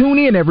night. Tune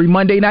in every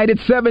Monday night at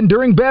 7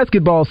 during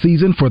basketball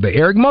season for the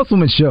Eric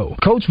Musselman Show.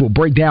 Coach will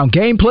break down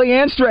gameplay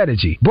and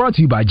strategy. Brought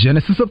to you by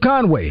Genesis of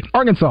Conway,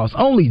 Arkansas's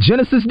only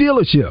Genesis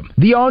dealership.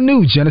 The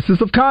all-new Genesis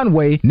of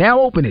Conway,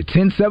 now open at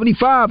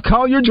 1075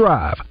 Collier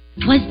Drive.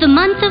 'Twas the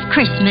month of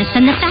Christmas,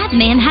 and the fat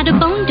man had a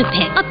bone to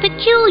pick. A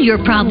peculiar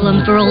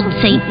problem for old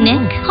Saint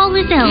Nick. All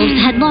his elves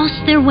had lost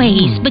their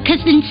ways, because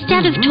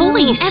instead of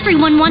toys,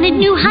 everyone wanted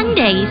new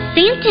Hyundais.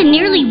 Santa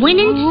nearly went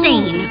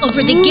insane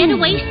over the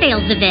getaway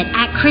sales event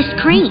at Chris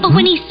Crane. But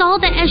when he saw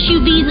the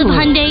SUVs of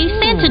Hyundai,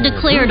 Santa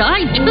declared,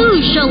 "I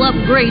too shall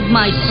upgrade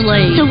my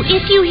sleigh." So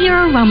if you hear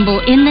a rumble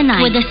in the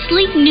night with a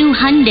sleek new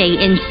Hyundai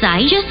in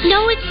sight, just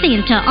know it's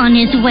Santa on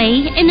his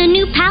way in a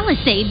new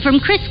Palisade from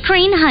Chris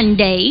Crane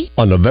Hyundai.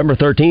 On November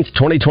 13th,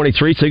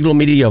 2023, Signal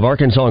Media of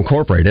Arkansas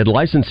Incorporated,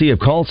 licensee of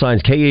call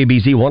signs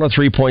KABZ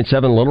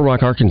 103.7 Little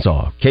Rock,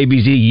 Arkansas,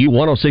 KBZU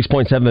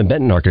 106.7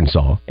 Benton,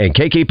 Arkansas, and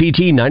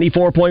KKPT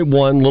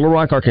 94.1 Little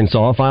Rock,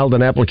 Arkansas, filed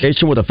an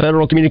application with the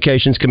Federal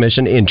Communications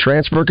Commission in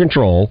transfer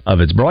control of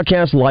its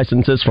broadcast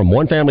licenses from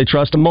one family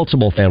trust to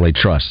multiple family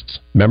trusts.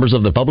 Members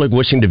of the public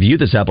wishing to view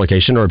this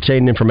application or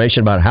obtain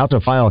information about how to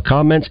file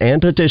comments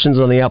and petitions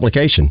on the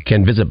application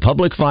can visit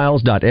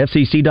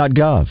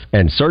publicfiles.fcc.gov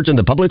and search in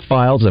the public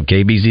files of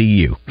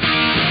KBZU.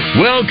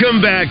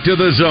 Welcome back to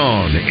The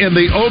Zone in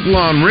the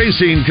Oaklawn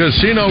Racing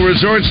Casino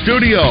Resort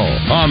Studio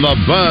on the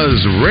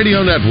Buzz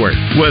Radio Network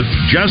with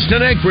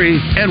Justin Acree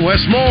and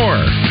Wes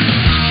Moore.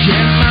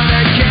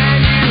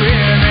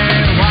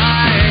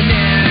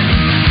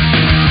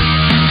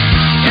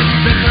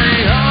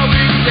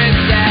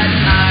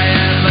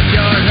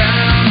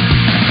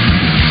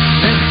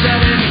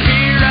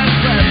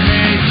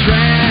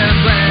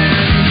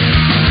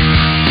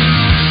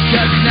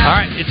 All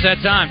right, it's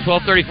that time.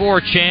 12:34.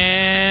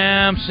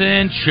 Champs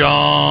and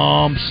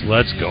Chumps.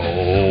 Let's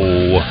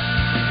go.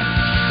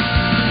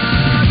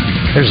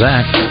 There's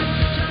Zach.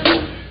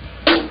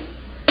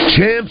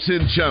 Champs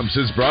and Chumps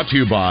is brought to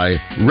you by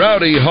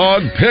Rowdy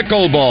Hog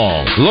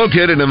Pickleball,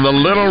 located in the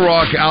Little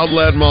Rock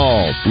Outlet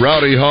Mall.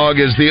 Rowdy Hog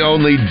is the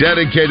only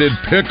dedicated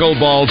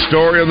pickleball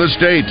store in the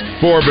state.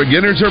 For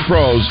beginners or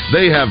pros,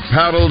 they have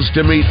paddles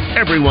to meet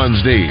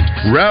everyone's needs.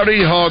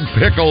 Rowdy Hog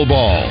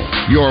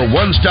Pickleball, your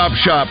one-stop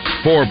shop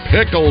for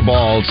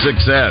pickleball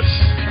success.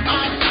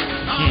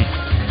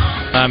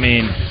 I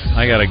mean,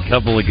 I got a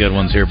couple of good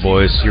ones here,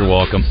 boys. You're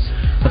welcome.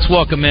 Let's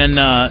welcome in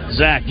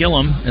Zach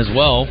Gillum as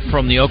well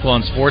from the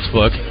Oaklawn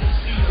Sportsbook.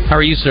 How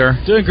are you, sir?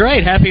 Doing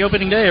great. Happy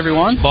opening day,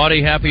 everyone.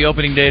 Buddy, happy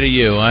opening day to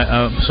you.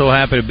 I'm so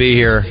happy to be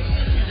here.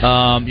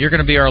 You're going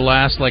to be our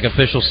last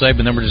official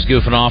segment, then we're just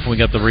goofing off and we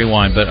got the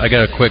rewind, but I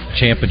got a quick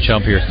champ and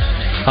chump here.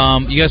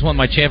 You guys want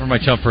my champ or my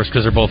chump first,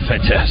 because they're both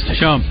fantastic?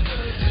 Chump.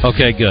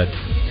 Okay, good.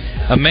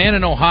 A man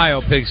in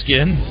Ohio,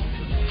 Pigskin.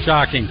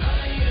 Shocking.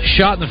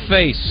 Shot in the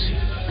face.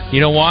 You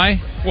know why?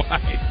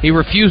 Why? He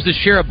refused to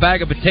share a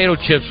bag of potato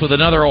chips with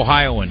another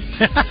Ohioan.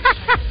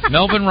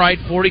 Melvin Wright,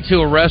 42,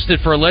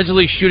 arrested for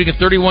allegedly shooting a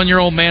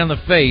 31-year-old man in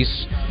the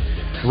face.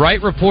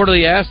 Wright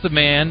reportedly asked the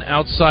man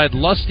outside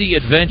Lusty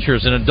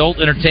Adventures, an adult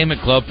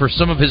entertainment club, for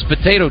some of his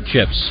potato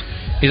chips.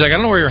 He's like, I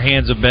don't know where your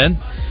hands have been.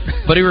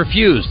 But he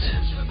refused.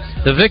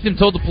 The victim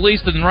told the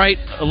police that Wright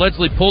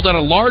allegedly pulled out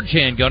a large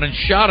handgun and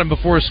shot him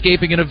before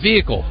escaping in a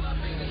vehicle.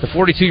 The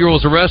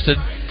 42-year-old was arrested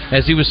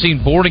as he was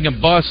seen boarding a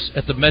bus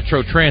at the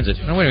Metro Transit.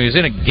 No, wait a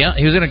minute,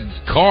 he was in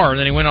a car and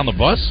then he went on the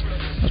bus?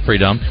 That's pretty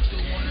dumb.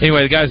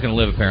 Anyway, the guy's going to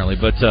live, apparently,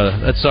 but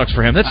that sucks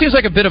for him. That seems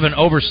like a bit of an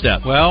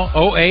overstep. Well,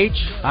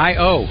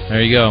 OHIO.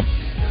 There you go.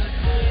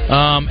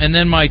 And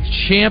then my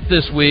champ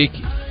this week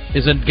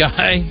is a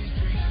guy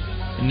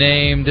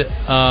named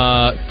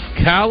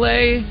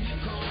Kalle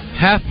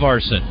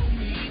Halfvarsson.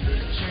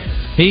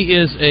 He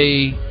is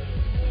a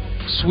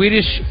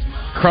Swedish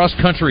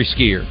cross-country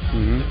skier.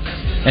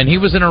 Mm-hmm. And he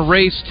was in a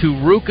race to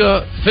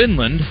Ruka,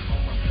 Finland,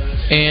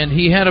 and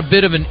he had a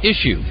bit of an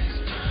issue.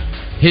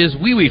 His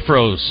wee-wee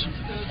froze.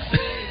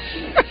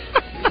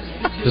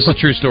 This is a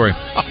true story.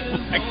 Oh,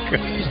 my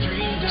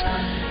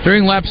goodness.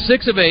 During lap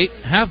 6 of 8,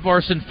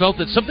 Halfvarsson felt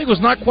that something was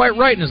not quite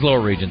right in his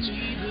lower regions.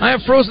 I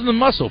have frozen the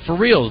muscle, for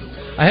real.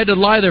 I had to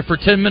lie there for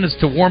 10 minutes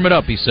to warm it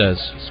up, he says.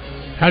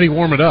 How do you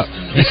warm it up?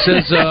 He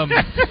says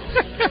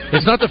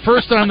it's not the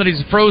first time that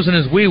he's frozen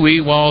his wee-wee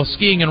while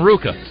skiing in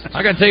Ruka.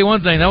 I got to tell you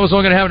one thing, that was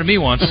only going to happen to me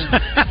once.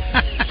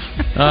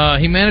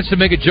 He managed to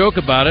make a joke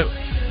about it,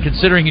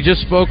 considering he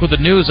just spoke with the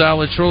news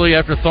outlet shortly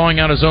after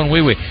thawing out his own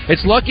wee-wee.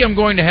 It's lucky I'm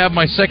going to have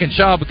my second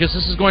child, because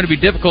this is going to be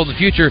difficult in the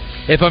future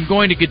if I'm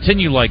going to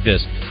continue like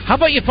this. How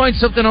about you find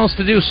something else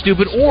to do,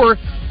 stupid, or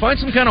find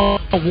some kind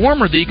of a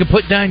warmer that you can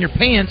put down your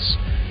pants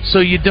so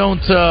you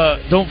don't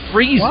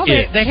freeze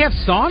it. They have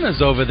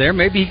saunas over there.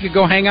 Maybe he could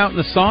go hang out in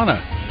the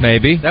sauna.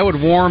 Maybe. That would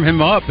warm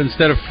him up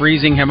instead of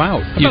freezing him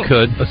out. You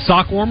could. A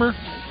sock warmer?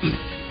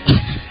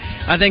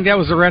 I think that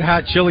was the Red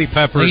Hot Chili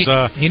Peppers.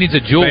 He needs a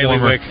jewel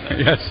warmer.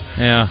 Yes.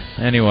 Yeah,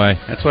 anyway.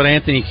 That's what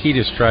Anthony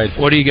Kiedis tried.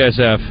 What do you guys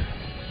have?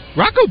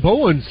 Rocco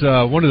Bowen's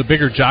one of the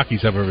bigger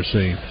jockeys I've ever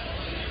seen.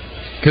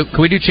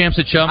 Can we do champs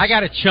and chumps? I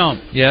got a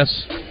chump.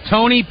 Yes.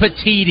 Tony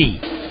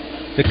Petitti,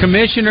 the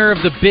commissioner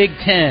of the Big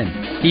Ten.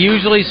 He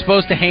usually is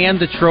supposed to hand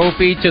the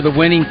trophy to the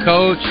winning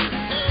coach.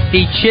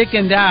 He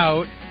chickened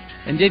out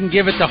and didn't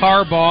give it to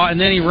Harbaugh, and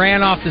then he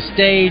ran off the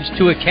stage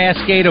to a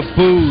cascade of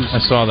boos. I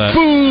saw that.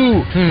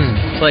 Boo!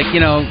 It's like,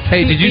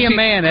 hey, did you see a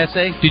man,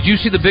 essay? Did you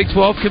see the Big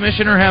 12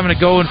 commissioner having to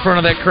go in front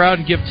of that crowd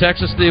and give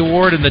Texas the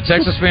award, and the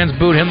Texas fans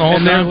booed him the whole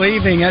time? And they're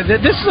leaving.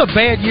 This is a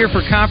bad year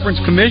for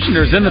conference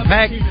commissioners. Then the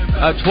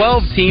Pac-12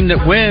 team that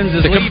wins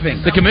is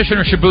leaving. The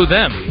commissioner should boo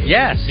them.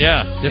 Yes.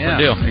 Yeah,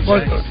 different deal.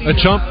 Exactly. Well, a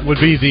chump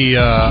would be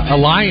the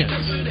Alliance,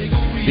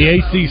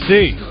 the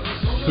ACC,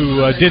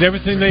 who did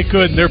everything they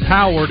could in their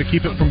power to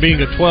keep it from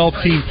being a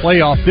 12-team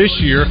playoff this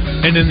year,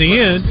 and in the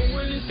end,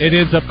 it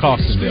ends up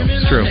costing them.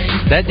 It's true.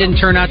 That didn't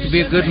turn out to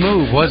be a good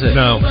move, was it?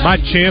 No. My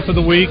champ of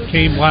the week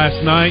came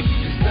last night.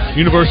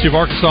 University of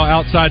Arkansas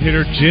outside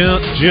hitter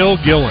Jill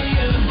Gillen.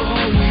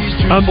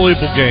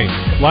 Unbelievable game.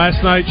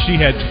 Last night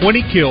she had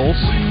 20 kills.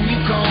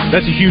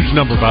 That's a huge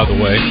number, by the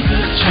way.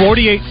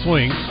 48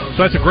 swings,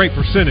 so that's a great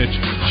percentage.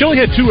 She only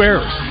had 2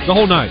 errors the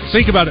whole night.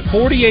 Think about it.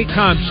 48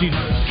 times she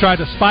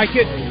tried to spike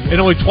it, and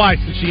only twice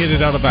that she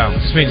ended out of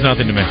bounds. This means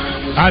nothing to me.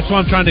 That's why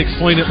I'm trying to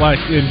explain it like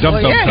in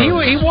dumb terms.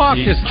 He walked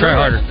his try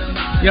harder.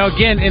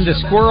 Again, in the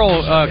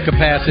squirrel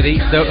capacity,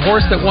 the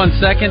horse that won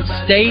second,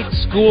 State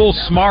School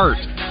Smart.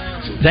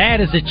 That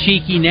is a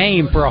cheeky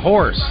name for a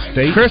horse.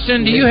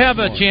 Christian, do you have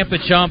a champ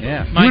and chump?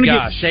 Yeah. My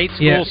gosh. State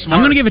School Smart.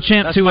 I'm going to give a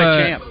champ to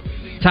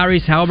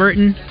Tyrese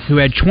Halliburton, who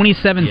had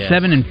 27,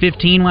 7, and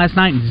 15 last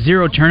night and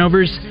 0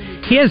 turnovers.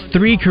 He has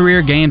 3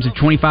 career games of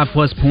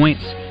 25-plus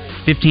points,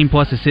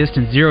 15-plus assists,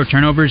 and 0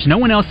 turnovers. No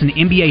one else in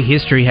NBA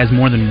history has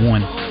more than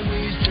 1.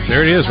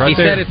 There it is, right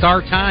there. He said it's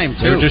our time,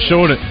 too. They were just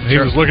showing it. He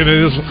was looking at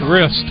his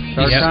wrist. It's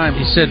our time.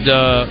 He said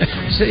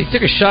he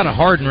took a shot at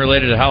Harden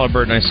related to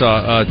Halliburton. I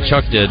saw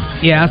Chuck did.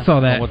 Yeah, I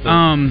saw that. What the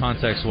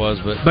context was,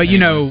 but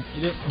anyway.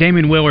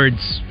 Damian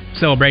Willard's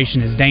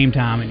celebration is Dame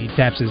time, and he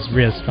taps his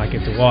wrist like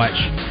it's a watch,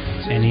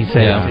 and he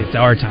says it's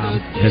our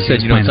time. He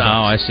said you don't. Oh,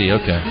 I see.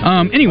 Okay.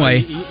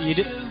 Anyway.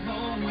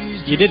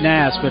 You didn't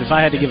ask, but if I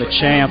had to give a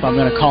champ, I'm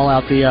going to call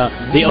out the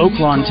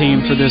Oaklawn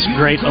team for this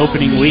great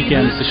opening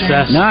weekend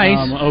success. Nice.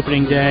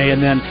 Opening day.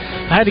 And then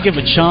if I had to give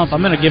a chump,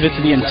 I'm going to give it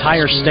to the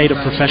entire state of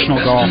professional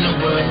golf.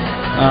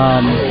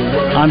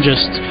 I'm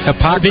just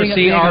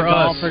hypocrisy being are a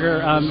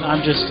golfer.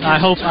 I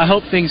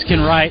hope things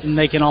can right and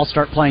they can all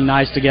start playing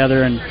nice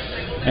together, and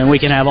we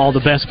can have all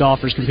the best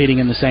golfers competing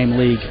in the same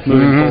league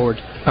moving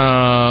forward.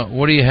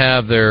 What do you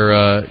have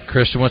there,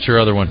 Christian? What's your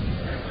other one?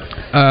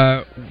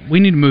 We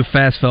need to move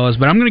fast, fellas,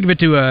 but I'm going to give it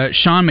to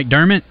Sean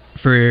McDermott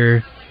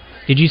for...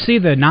 Did you see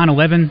the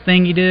 9/11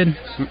 thing he did?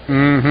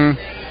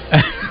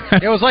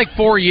 Mm-hmm. It was like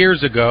 4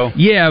 years ago.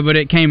 Yeah, but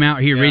it came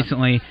out here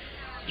recently.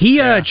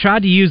 He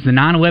tried to use the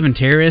 9/11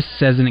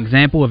 terrorists as an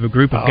example of a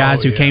group of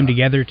guys who came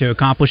together to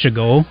accomplish a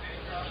goal.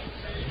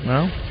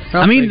 Well,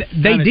 I mean,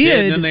 they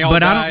did,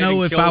 but I don't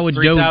know if I would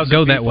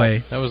go that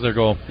way. That was their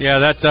goal. Yeah,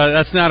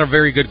 that's not a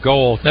very good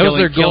goal. That was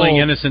their goal. Killing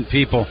innocent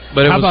people.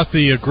 But how about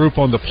the group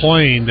on the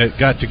plane that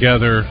got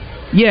together?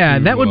 Yeah,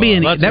 that would be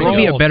a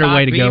better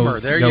way to go.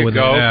 There you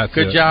go.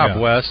 Good job,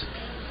 Wes.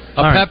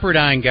 A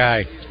Pepperdine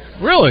guy.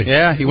 Really?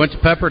 Yeah, he went to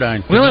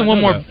Pepperdine. We only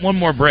have one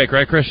more break,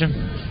 right,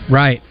 Christian?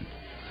 Right.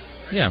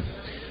 Yeah.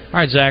 All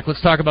right, Zach,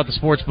 let's talk about the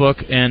sports book,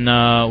 and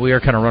we are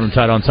kind of running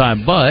tight on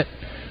time. But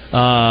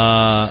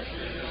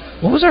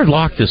what was our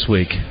lock this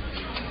week?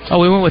 Oh,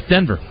 we went with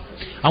Denver.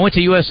 I went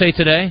to USA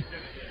Today,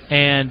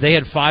 and they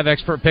had 5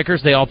 expert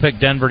pickers. They all picked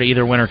Denver to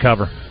either win or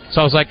cover. So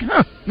I was like,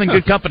 I'm in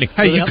good company.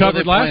 Hey, you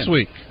covered last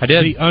week. I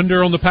did. The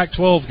under on the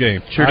Pac-12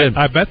 game. Sure did.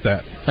 I bet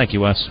that. Thank you,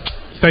 Wes.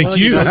 Thank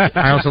you.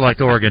 I also liked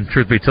Oregon,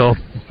 truth be told.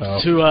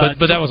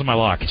 But that wasn't my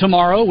lock.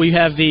 Tomorrow we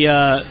have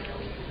the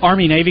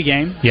Army-Navy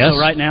game. Yes. So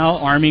right now,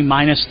 Army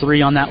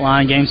 -3 on that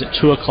line. Game's at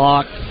 2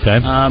 o'clock. Okay.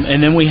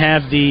 And then we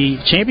have the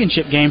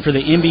championship game for the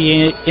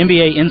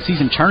NBA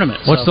in-season tournament.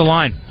 What's the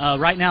line?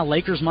 Right now,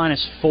 Lakers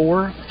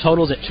 -4.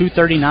 Totals at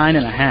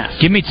 239.5.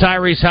 Give me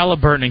Tyrese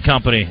Halliburton and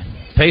company.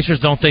 Pacers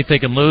don't think they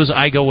can lose.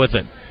 I go with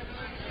it.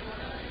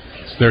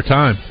 It's their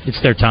time.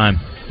 It's their time.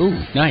 Ooh,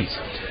 nice.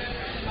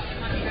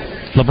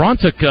 LeBron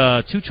took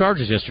 2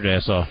 charges yesterday, I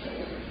saw.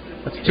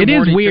 It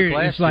is weird.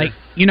 It's like,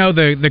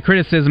 the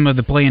criticism of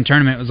the play-in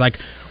tournament was like,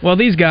 well,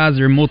 these guys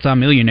are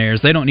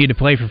multimillionaires. They don't need to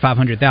play for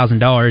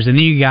 $500,000. And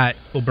then you got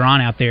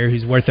LeBron out there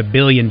who's worth $1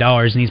 billion,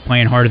 and he's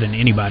playing harder than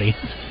anybody.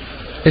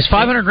 Is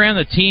 $500,000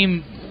 the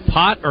team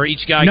pot, or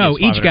each guy gets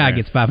 $500,000? No, each guy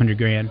gets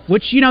 $500,000,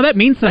 which, that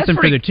means something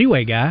for the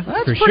two-way guy. That's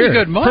for pretty sure.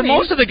 good money. For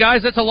most of the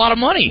guys, that's a lot of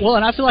money. Well,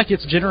 and I feel like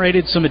it's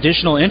generated some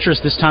additional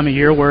interest this time of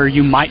year where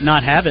you might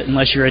not have it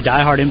unless you're a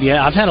diehard NBA.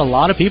 I've had a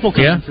lot of people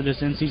come in for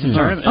this in-season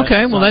tournament.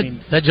 Okay, well,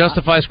 that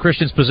justifies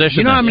Christian's position.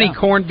 You know how many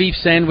corned beef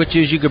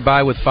sandwiches you could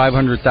buy with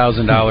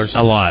 $500,000?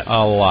 A lot.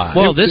 A lot.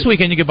 Well, this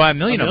weekend you could buy 1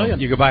 million of them.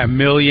 You could buy 1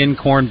 million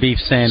corned beef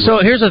sandwiches.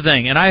 So here's the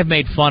thing, and I have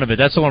made fun of it.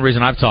 That's the one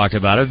reason I've talked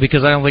about it,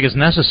 because I don't think it's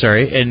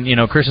necessary. And,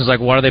 Christian's like,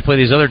 why do they play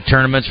these other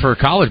tournaments for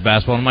college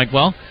basketball? And I'm like,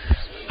 well,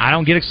 I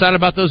don't get excited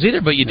about those either,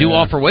 but you do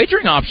offer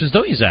wagering options,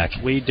 don't you, Zach?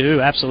 We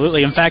do,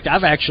 absolutely. In fact,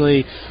 I've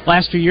actually,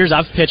 last few years,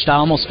 I've pitched, I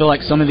almost feel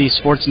like some of these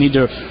sports need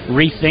to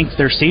rethink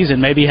their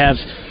season, maybe have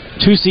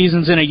 2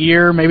 seasons in a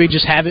year, maybe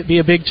just have it be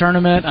a big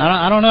tournament.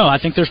 I don't know. I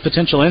think there's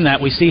potential in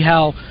that. We see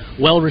how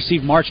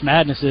well-received March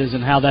Madness is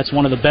and how that's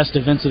one of the best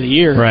events of the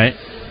year. Right.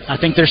 I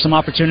think there's some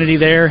opportunity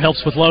there.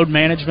 Helps with load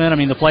management. I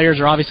mean, the players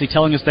are obviously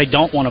telling us they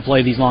don't want to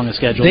play these long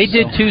schedules. They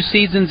did 2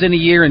 seasons in a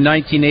year in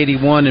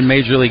 1981 in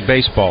Major League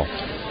Baseball.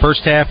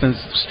 First half and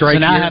strike. So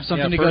now year. I have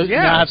something to go.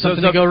 Yeah, I have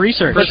something to go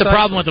research. But the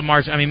problem with the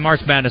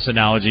March Madness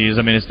analogy is,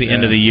 it's the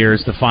end of the year,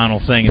 it's the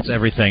final thing, it's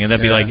everything, and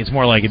that'd be like, it's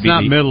more like it'd be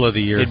not middle of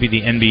the year. It'd be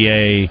the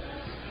NBA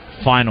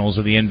finals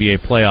or the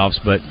NBA playoffs.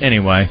 But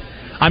anyway,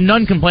 I'm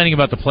none complaining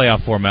about the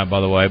playoff format, by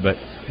the way. But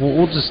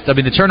we'll just,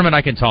 the tournament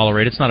I can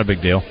tolerate. It's not a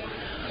big deal.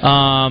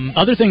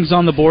 Other things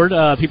on the board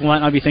people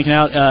might not be thinking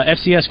out.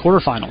 FCS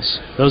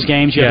quarterfinals. Those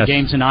games, you have a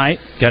game tonight.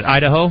 Got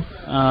Idaho?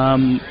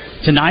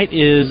 Tonight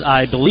is,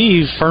 I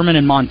believe, Furman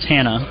and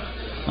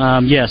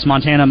Montana. Yes,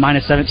 Montana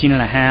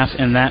 -17.5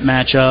 in that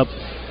matchup.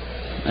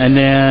 And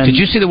then, did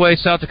you see the way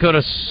South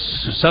Dakota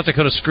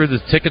screwed the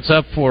tickets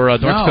up for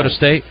North Dakota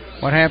State?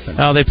 What happened?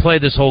 Oh, they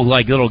played this whole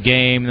little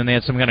game, and then they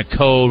had some kind of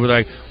code where they're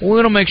like, we're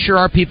going to make sure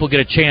our people get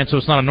a chance so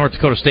it's not a North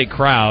Dakota State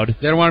crowd.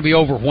 They don't want to be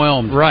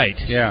overwhelmed. Right.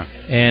 Yeah.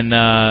 And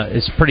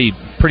it's pretty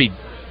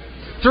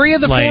 3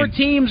 of the lame. 4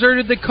 teams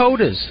are the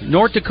Dakotas.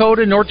 North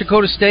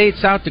Dakota State,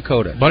 South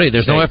Dakota. Buddy,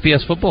 there's no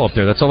FBS football up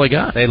there. That's all they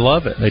got. They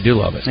love it. They do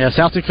love it. Yeah,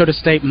 South Dakota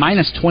State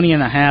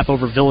 -20.5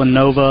 over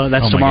Villanova.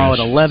 That's tomorrow at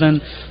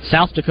 11.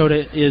 South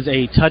Dakota is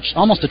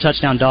almost a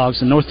touchdown dog,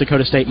 so North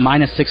Dakota State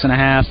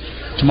 -6.5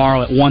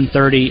 tomorrow at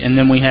 1:30. And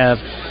then we have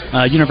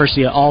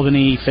University of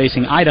Albany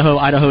facing Idaho.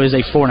 Idaho is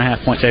a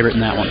 4.5-point favorite in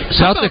that one.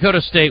 South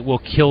Dakota State will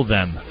kill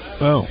them.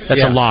 Oh,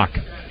 that's a lock.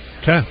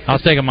 Okay. I'll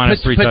take a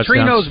 -3 touchdowns.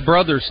 Petrino's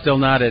brother's still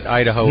not at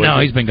Idaho. No,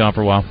 he's been gone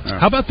for a while.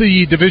 How about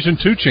the Division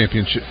II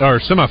championship or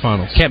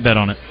semifinals? Can't bet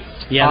on it.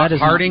 Yeah, that is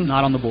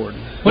not on the board.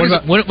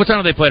 What time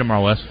do they play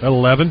tomorrow, Wes?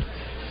 11.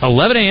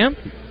 11 a.m.?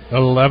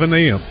 11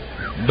 a.m.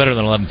 Better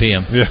than 11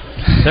 p.m. Yeah.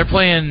 They're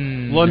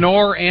playing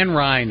Lenore and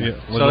Ryan. Yeah,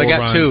 so they got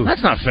Ryan. two.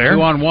 That's not fair.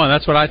 2-on-1.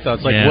 That's what I thought.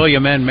 It's like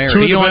William and Mary.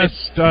 Two of the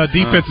best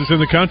defenses in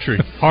the country.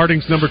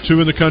 Harding's number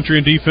 2 in the country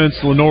in defense.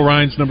 Lenore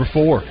Ryan's number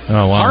 4.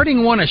 Oh, wow.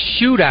 Harding won a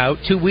shootout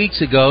 2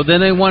 weeks ago. Then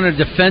they won a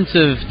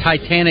defensive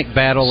Titanic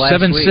battle last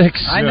 7-6. week.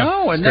 I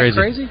know. Isn't that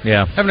crazy?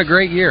 Yeah. Having a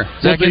great year.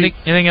 Zach,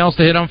 anything else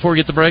to hit on before we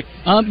get the break?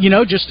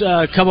 Just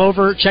come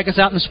over, check us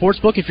out in the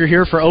sportsbook if you're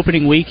here for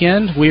opening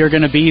weekend. We are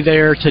going to be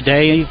there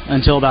today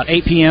until about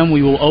 8 p.m.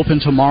 We will open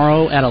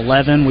tomorrow at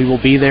 11. We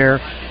will be there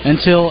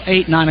until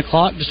 8, 9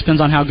 o'clock. Just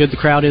depends on how good the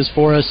crowd is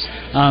for us.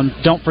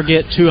 Don't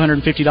forget,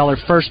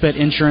 $250 first bet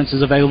insurance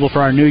is available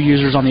for our new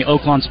users on the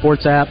Oaklawn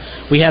Sports app.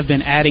 We have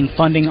been adding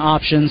funding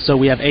options, so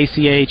we have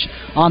ACH,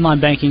 online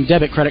banking,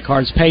 debit, credit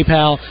cards,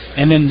 PayPal,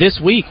 and then this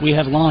week we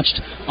have launched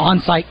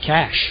on-site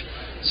cash.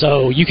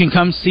 So you can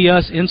come see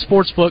us in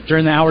Sportsbook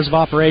during the hours of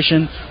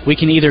operation. We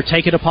can either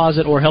take a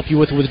deposit or help you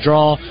with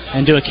withdrawal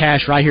and do a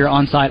cash right here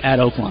on site at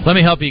Oaklawn. Let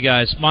me help you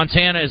guys.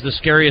 Montana is the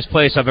scariest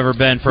place I've ever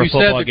been for a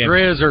football game. You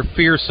said the Grizz are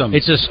fearsome.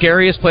 It's the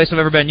scariest place I've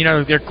ever been. You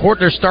know, their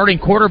starting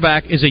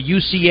quarterback is a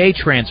UCA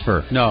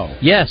transfer. No.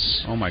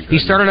 Yes. Oh, my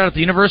goodness. He started out at the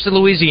University of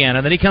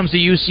Louisiana, then he comes to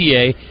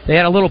UCA. They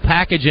had a little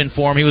package in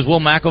for him. He was Will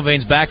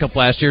McElvain's backup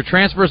last year.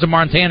 Transfers to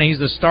Montana. He's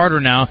the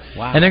starter now.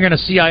 Wow. And they're going to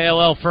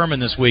CILL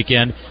Furman this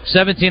weekend.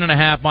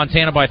 17.5,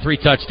 Montana by 3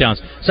 touchdowns.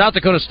 South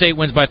Dakota State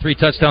wins by 3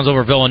 touchdowns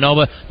over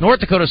Villanova. North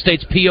Dakota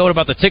State's PO'd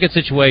about the ticket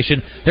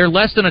situation. They're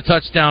less than a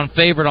touchdown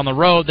favorite on the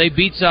road. They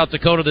beat South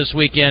Dakota this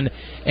weekend,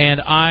 and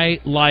I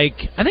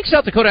think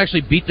South Dakota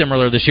actually beat them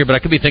earlier this year, but I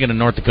could be thinking of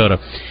North Dakota.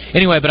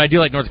 Anyway, but I do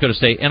like North Dakota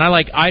State, and I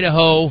like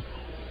Idaho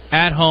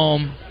at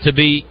home to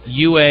beat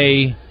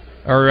UA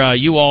or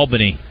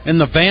UAlbany. In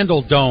the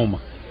Vandal Dome.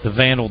 The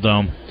Vandal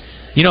Dome.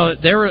 You know,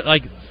 they were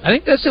like, I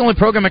think that's the only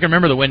program I can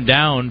remember that went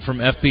down from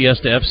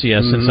FBS to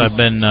FCS since I've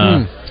been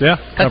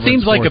that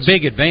seems like a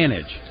big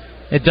advantage.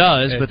 It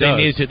does, but they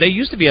needed to. They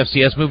used to be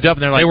FCS, moved up,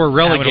 and they're like... They were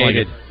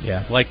relegated.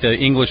 Yeah. Like the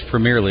English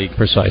Premier League.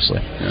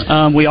 Precisely.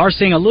 Yeah. We are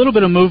seeing a little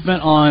bit of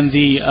movement on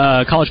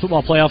the college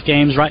football playoff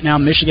games. Right now,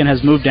 Michigan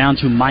has moved down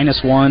to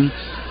 -1.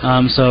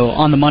 So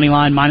on the money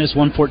line,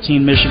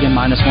 -114 Michigan,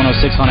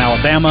 -106 on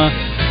Alabama.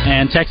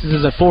 And Texas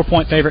is a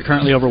 4-point favorite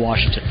currently over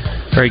Washington.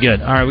 Very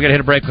good. All right, we got to hit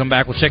a break. Come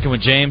back. We'll check in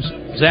with James.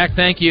 Zach,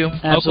 thank you.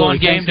 Absolutely.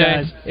 Oaklawn Game Thanks, Day.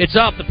 guys. It's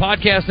up. The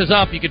podcast is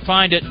up. You can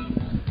find it.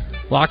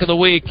 Lock of the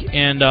Week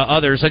and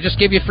others. I just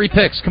gave you free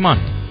picks. Come on.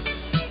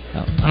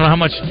 I don't know how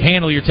much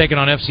handle you're taking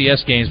on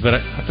FCS games, but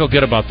I feel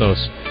good about those.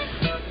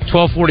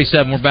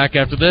 12:47. We're back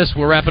after this.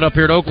 We'll wrap it up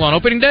here at Oaklawn.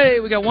 Opening day.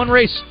 We got one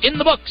race in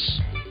the books.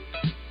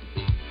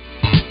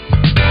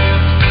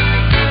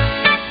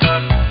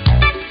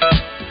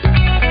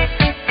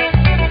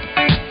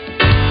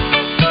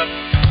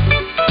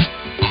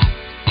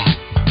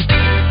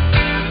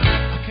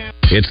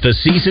 It's the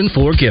season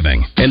for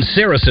giving, and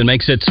Saracen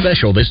makes it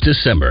special this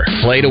December.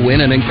 Play to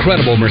win an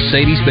incredible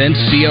Mercedes-Benz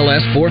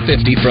CLS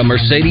 450 from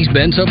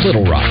Mercedes-Benz of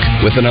Little Rock.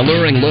 With an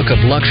alluring look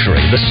of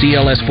luxury, the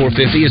CLS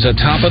 450 is a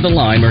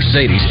top-of-the-line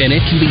Mercedes, and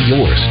it can be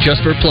yours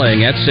just for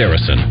playing at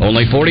Saracen.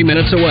 Only 40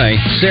 minutes away,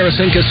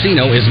 Saracen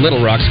Casino is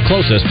Little Rock's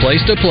closest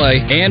place to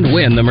play and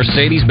win the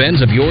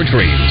Mercedes-Benz of your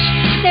dreams.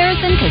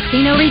 Saracen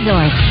Casino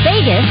Resort,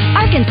 Vegas,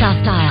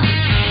 Arkansas style.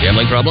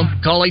 Gambling problem?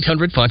 Call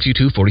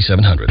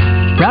 800-522-4700.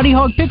 Rowdy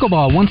Hog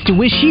Pickleball wants to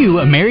wish you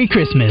a Merry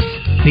Christmas.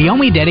 The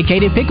only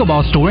dedicated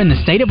pickleball store in the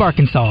state of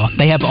Arkansas.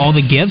 They have all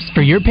the gifts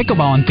for your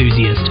pickleball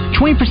enthusiast.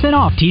 20%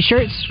 off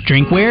t-shirts,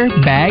 drinkware,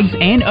 bags,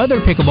 and other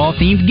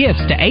pickleball-themed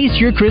gifts to ace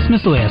your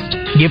Christmas list.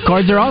 Gift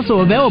cards are also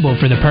available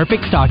for the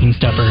perfect stocking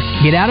stuffer.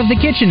 Get out of the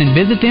kitchen and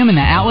visit them in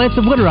the outlets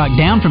of Little Rock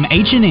down from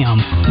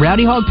H&M.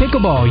 Rowdy Hog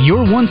Pickleball,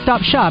 your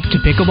one-stop shop to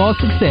pickleball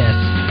success.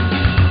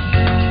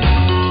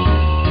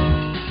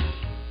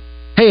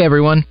 Hey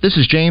everyone, this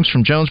is James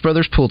from Jones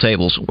Brothers Pool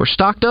Tables. We're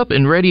stocked up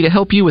and ready to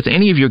help you with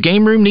any of your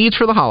game room needs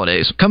for the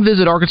holidays. Come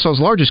visit Arkansas's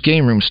largest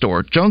game room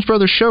store. Jones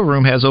Brothers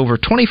Showroom has over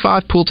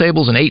 25 pool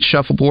tables and 8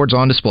 shuffleboards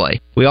on display.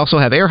 We also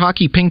have air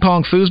hockey, ping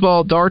pong,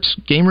 foosball, darts,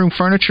 game room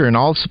furniture, and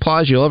all the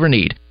supplies you'll ever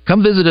need.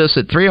 Come visit us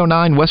at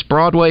 309 West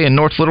Broadway in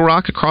North Little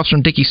Rock across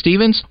from Dickie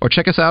Stevens, or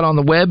check us out on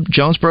the web,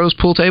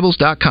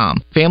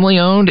 jonesbrospooltables.com. Family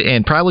owned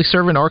and proudly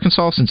serving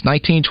Arkansas since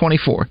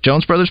 1924.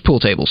 Jones Brothers Pool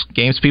Tables.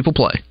 Games people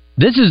play.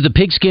 This is the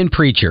Pigskin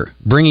Preacher,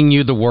 bringing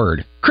you the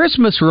word.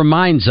 Christmas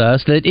reminds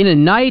us that in a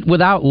night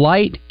without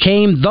light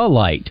came the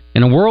light.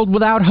 In a world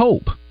without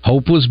hope,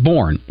 hope was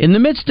born. In the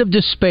midst of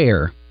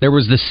despair, there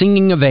was the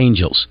singing of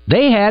angels.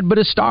 They had but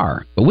a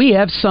star, but we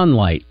have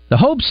sunlight. The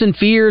hopes and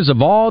fears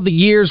of all the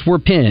years were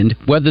pinned,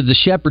 whether the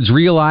shepherds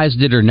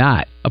realized it or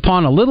not,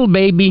 upon a little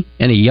baby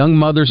in a young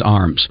mother's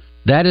arms.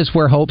 That is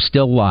where hope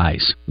still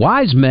lies.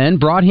 Wise men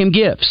brought him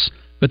gifts,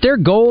 but their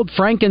gold,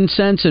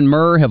 frankincense, and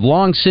myrrh have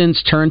long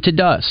since turned to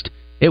dust.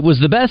 It was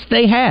the best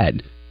they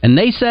had, and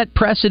they set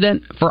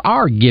precedent for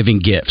our giving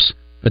gifts.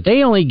 But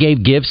they only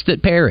gave gifts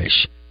that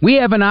perish. We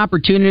have an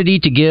opportunity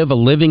to give a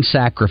living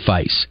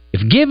sacrifice.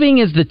 If giving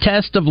is the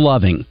test of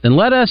loving, then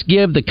let us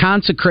give the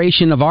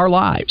consecration of our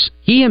lives.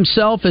 He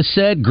himself has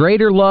said,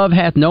 "Greater love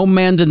hath no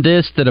man than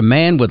this, that a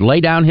man would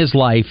lay down his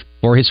life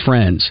for his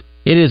friends."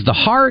 It is the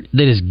heart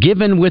that is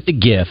given with the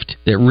gift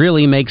that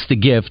really makes the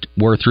gift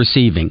worth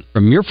receiving.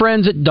 From your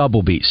friends at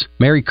Doublebee's,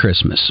 Merry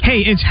Christmas. Hey,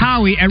 it's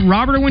Howie at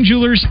Robert Owen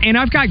Jewelers, and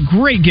I've got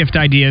great gift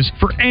ideas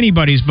for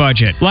anybody's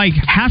budget. Like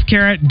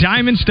half-carat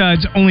diamond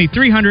studs, only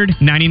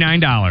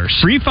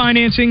 $399. Free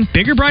financing,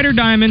 bigger, brighter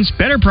diamonds,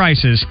 better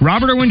prices.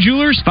 Robert Owen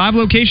Jewelers, 5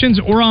 locations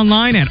or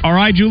online at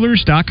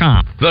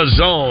rijewelers.com. The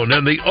Zone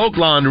and the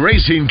Oaklawn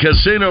Racing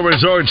Casino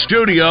Resort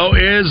Studio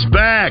is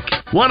back.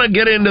 Want to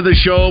get into the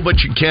show,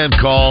 but you can't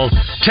call?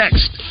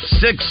 Text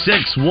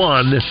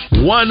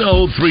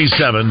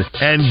 661-1037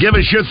 and give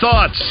us your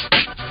thoughts.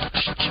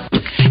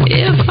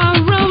 If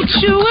I wrote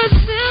you a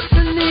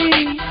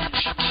symphony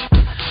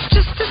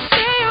just to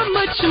say how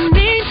much you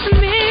mean to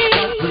me,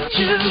 what would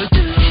you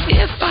do?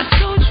 If I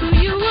told you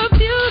you were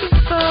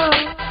beautiful,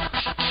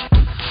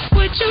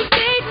 would you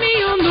date me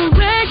on the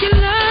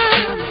regular?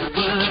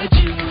 Would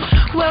you?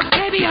 Well,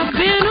 baby, I've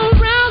been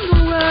around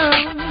the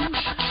world,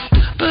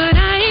 but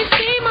I ain't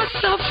seen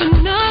myself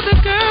another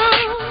girl.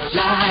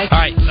 All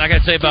right, I got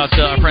to say about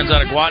our friends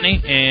out of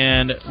Gwatney,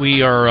 and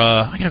we are.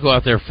 I'm going to go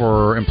out there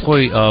for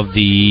Employee of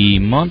the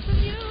Month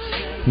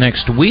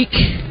next week,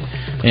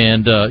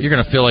 and you're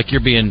going to feel like you're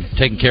being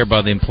taken care of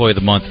by the Employee of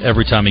the Month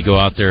every time you go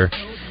out there.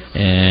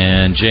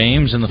 And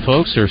James and the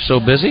folks are so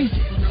busy,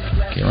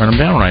 can't run them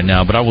down right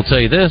now. But I will tell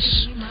you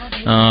this: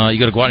 you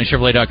go to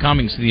GwatneyChevrolet.com,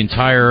 you can see the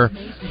entire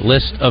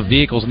list of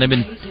vehicles, and they've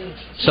been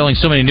selling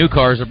so many new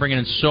cars. They're bringing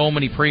in so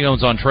many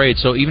pre-owns on trade.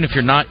 So even if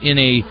you're not in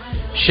a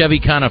Chevy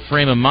kind of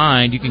frame of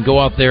mind, you can go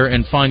out there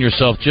and find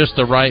yourself just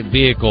the right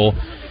vehicle.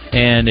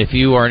 And if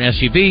you are an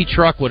SUV,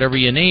 truck, whatever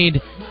you need,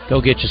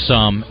 go get you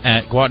some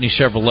at Gwatney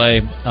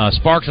Chevrolet.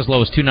 Sparks as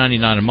low as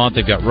 $299 a month.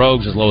 They've got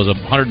Rogues as low as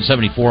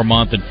 $174 a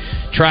month, and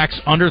Trax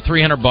under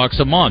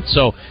 $300 a month.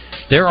 So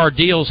there are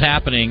deals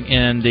happening,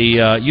 and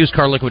the used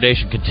car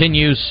liquidation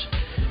continues,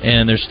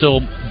 and they're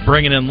still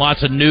bringing in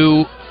lots of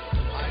new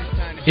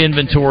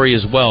inventory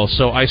as well.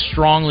 So I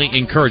strongly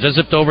encourage. I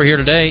zipped over here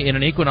today in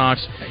an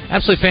Equinox.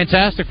 Absolutely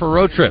fantastic for a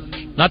road trip.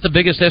 Not the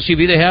biggest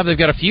SUV they have. They've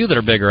got a few that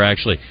are bigger,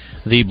 actually.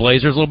 The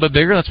Blazer's a little bit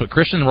bigger. That's what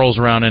Christian rolls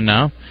around in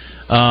now.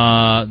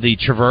 The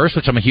Traverse,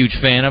 which I'm a huge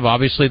fan of.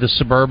 Obviously, the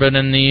Suburban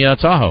and the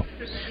Tahoe.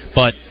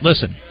 But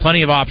listen,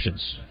 plenty of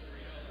options.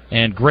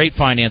 And great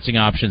financing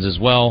options as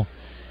well.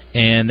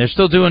 And they're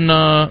still doing,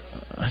 I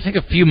think,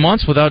 a few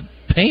months without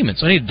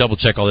payments. I need to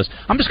double-check all this.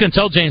 I'm just going to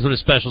tell James what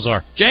his specials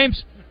are.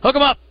 James, hook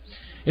them up.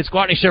 It's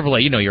Gwatney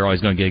Chevrolet. You know you're always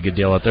going to get a good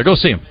deal out there. Go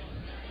see them.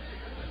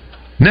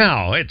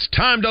 Now it's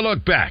time to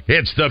look back.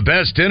 It's the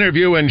best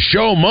interview and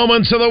show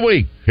moments of the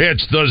week.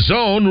 It's the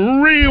Zone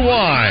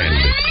Rewind.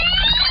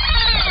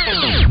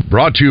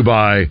 Brought to you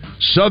by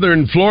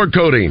Southern Floor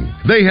Coating.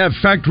 They have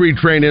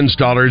factory-trained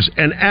installers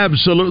and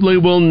absolutely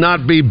will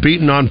not be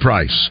beaten on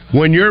price.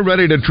 When you're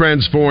ready to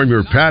transform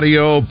your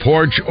patio,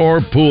 porch, or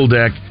pool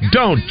deck,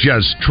 don't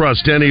just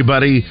trust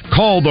anybody.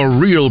 Call the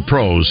real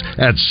pros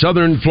at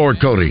Southern Floor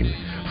Coating.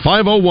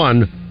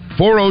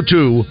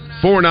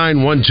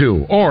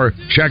 501-402-4912 or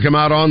check them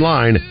out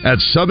online at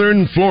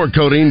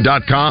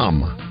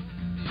southernfloorcoating.com.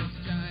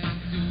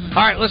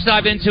 All right, let's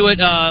dive into it.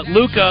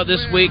 Luka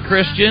this week,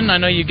 Christian, I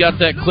know you got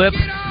that clip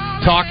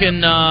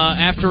talking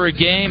after a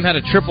game, had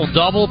a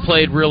triple-double,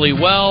 played really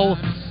well,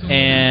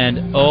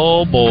 and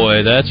oh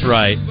boy, that's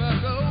right,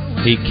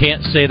 he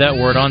can't say that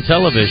word on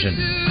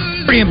television.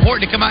 Pretty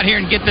important to come out here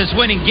and get this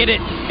win and get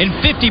it in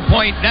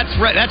 50-point.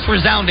 That's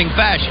resounding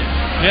fashion.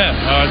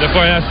 Yeah, the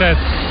point I said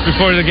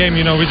before the game,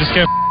 we just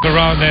kept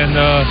around and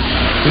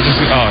we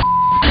just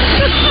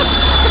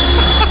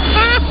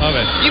love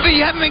it.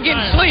 You haven't been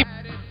getting sleep.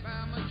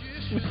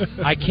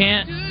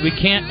 We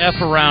can't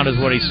F around is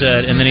what he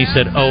said, and then he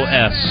said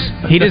OS.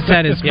 He just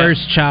had his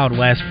first child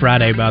last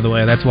Friday, by the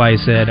way. That's why he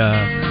said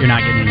you're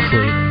not getting any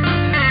sleep.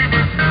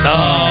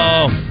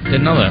 Oh,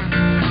 didn't know that.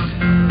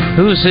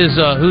 Who's his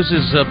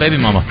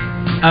baby mama?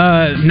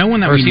 No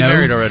one that or we is he know.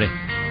 Married already?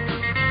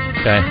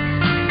 Okay.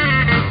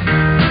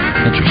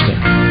 Interesting.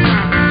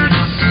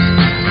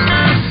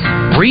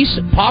 Reese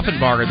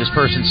Poffenbarger, this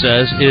person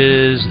says,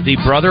 is the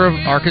brother of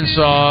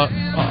Arkansas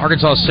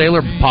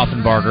Sailor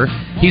Poffenbarger.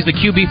 He's the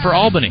QB for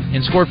Albany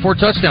and scored 4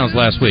 touchdowns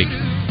last week.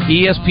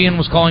 ESPN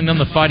was calling them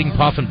the Fighting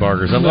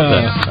Poffenbargers. I love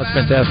that. That's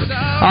fantastic.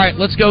 All right,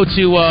 let's go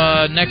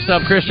to next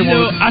up, Christian.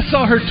 I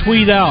saw her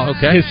tweet out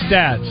his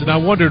stats, and I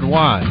wondered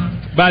why.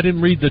 But I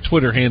didn't read the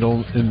Twitter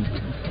handle and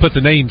put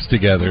the names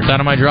together.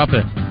 Dynamite drop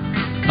it.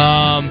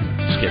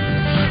 Just kidding.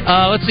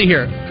 Let's see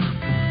here.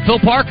 Phil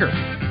Parker.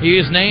 He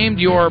is named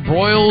your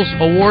Broyles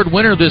Award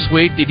winner this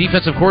week, the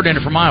defensive coordinator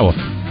from Iowa.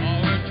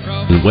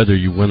 Whether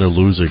you win or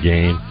lose a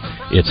game,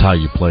 it's how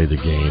you play the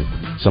game.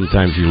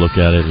 Sometimes you look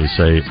at it and you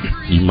say,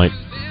 you might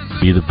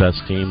be the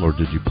best team, or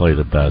did you play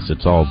the best?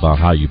 It's all about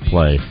how you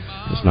play.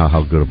 It's not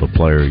how good of a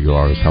player you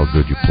are, it's how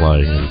good you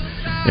play.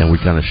 And we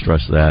kind of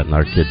stress that, and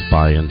our kids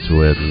buy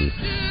into it, and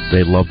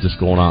they love just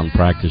going out and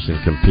practice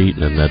and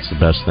competing, and that's the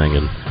best thing.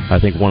 And I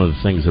think one of the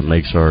things that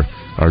makes our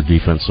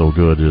defense so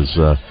good is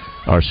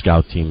our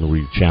scout team,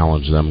 we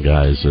challenge them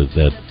guys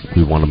that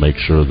we want to make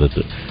sure that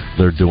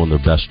they're doing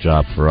their best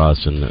job for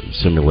us and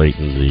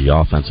simulating the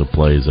offensive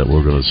plays that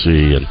we're going to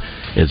see. And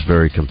it's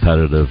very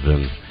competitive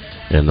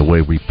in the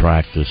way we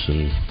practice.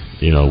 And,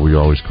 you know, we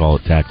always call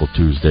it Tackle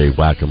Tuesday,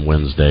 Whack 'em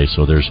Wednesday.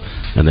 So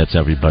and that's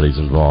everybody's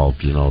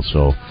involved, you know.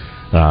 So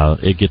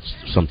it gets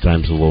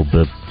sometimes a little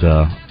bit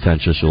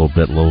tensious, a little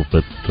bit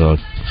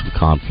some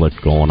conflict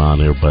going on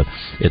there. But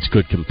it's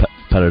good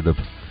competitive,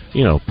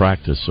 you know,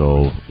 practice.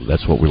 So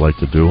that's what we like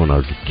to do, and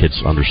our kids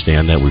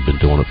understand that. We've been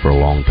doing it for a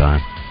long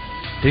time.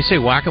 Did you say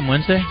Whack 'em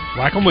Wednesday?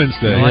 Whack 'em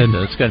Wednesday. I like that.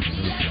 That's good.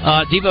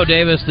 Devo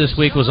Davis this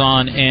week was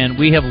on, and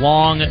we have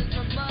long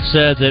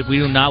said that we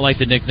do not like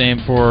the nickname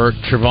for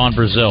Trevon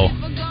Brazile.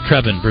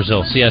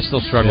 See, I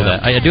still struggle with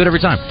that. I do it every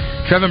time.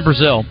 Trevon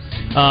Brazile.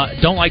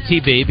 Don't like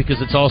TB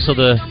because it's also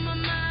the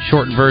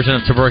shortened version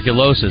of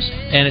tuberculosis.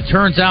 And it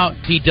turns out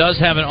he does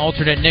have an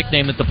alternate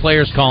nickname that the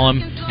players call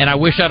him, and I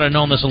wish I'd have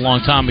known this a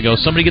long time ago.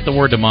 Somebody get the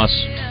word to Muss.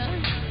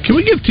 Can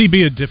we give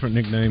TB a different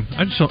nickname?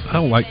 I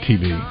don't like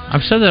TB.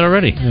 I've said that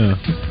already. Yeah.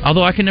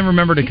 Although I can never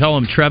remember to call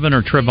him Trevon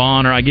or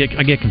Trevon, or I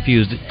get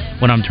confused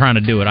when I'm trying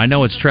to do it. I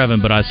know it's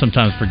Trevon, but I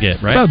sometimes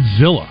forget, right? What about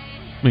Zilla?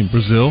 I mean,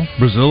 Zilla?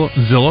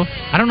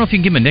 I don't know if you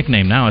can give him a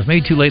nickname now. It's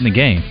maybe too late in the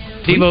game.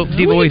 Devo, what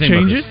do you think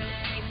change about it?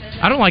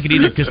 I don't like it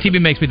either because TB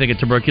makes me think of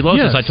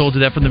tuberculosis. Yes. I told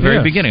you that from the very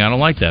Yes. beginning. I don't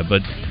like that,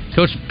 but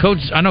Coach,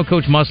 I know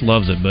Coach Muss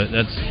loves it, but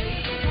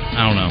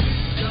I don't know.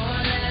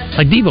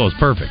 Like Devo is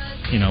perfect,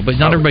 you know, but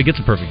not everybody gets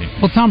a perfect name.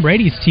 Well, Tom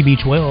Brady's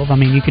TB12. I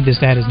mean, you could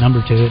just add his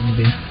number to it and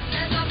be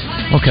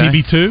okay.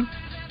 TB2.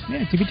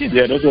 Yeah, TB2.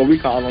 Yeah, that's what we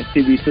call him,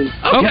 TB2.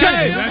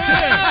 Okay, that's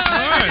it.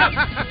 All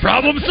right.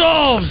 Problem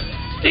solved.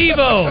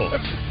 Devo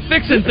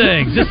fixing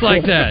things just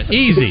like that,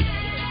 easy.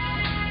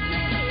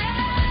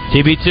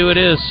 TB2 it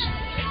is.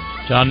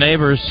 John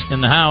Neighbors in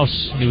the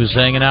house. He was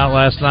hanging out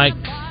last night.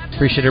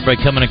 Appreciate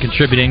everybody coming and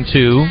contributing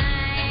to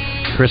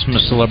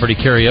Christmas Celebrity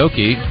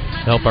Karaoke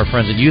to help our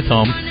friends at Youth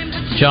Home.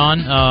 John,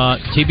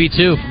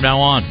 TB2 from now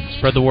on.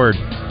 Spread the word.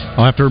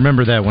 I'll have to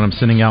remember that when I'm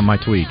sending out my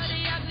tweets.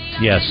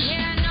 Yes.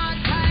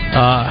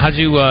 How'd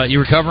you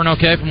recovering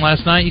okay from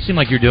last night? You seem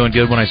like you're doing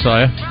good when I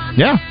saw you.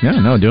 Yeah,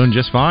 no, doing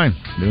just fine.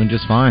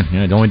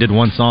 Yeah, I only did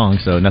one song,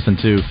 so nothing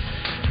too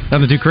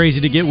crazy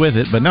to get with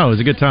it. But no, it was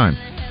a good time.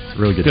 It's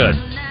a really good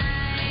time.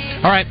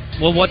 All right.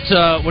 Well, what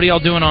are y'all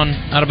doing on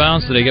Out of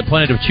Bounds today? Got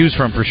plenty to choose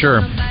from for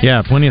sure.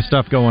 Yeah, plenty of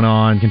stuff going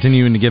on.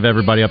 Continuing to give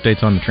everybody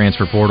updates on the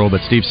transfer portal.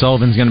 But Steve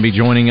Sullivan's going to be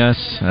joining us,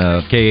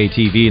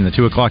 KATV, in the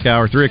 2 o'clock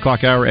hour. 3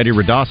 o'clock hour, Eddie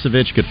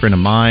Radosevich, good friend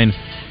of mine,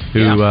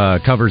 who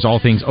covers all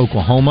things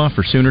Oklahoma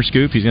for Sooner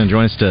Scoop. He's going to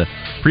join us to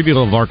preview a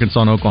little of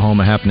Arkansas and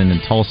Oklahoma happening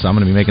in Tulsa. I'm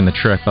going to be making the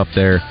trip up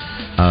there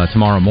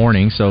tomorrow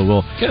morning. So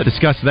we'll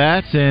discuss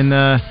that and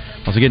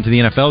also get into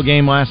the NFL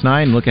game last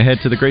night and look ahead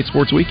to the great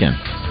sports weekend.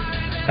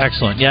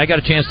 Excellent. Yeah, I got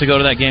a chance to go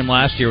to that game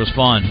last year. It was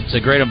fun. It's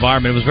a great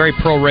environment. It was a very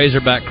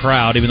pro-Razorback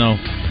crowd, even though,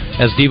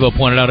 as Devo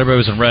pointed out,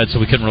 everybody was in red, so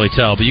we couldn't really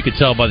tell. But you could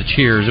tell by the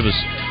cheers. It was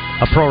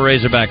a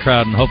pro-Razorback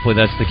crowd, and hopefully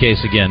that's the case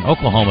again.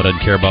 Oklahoma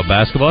doesn't care about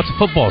basketball. It's a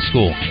football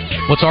school.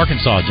 What's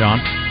Arkansas, John?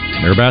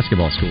 They're a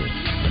basketball school.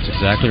 That's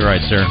exactly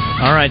right, sir.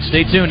 All right,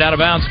 stay tuned. Out of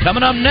Bounds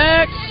coming up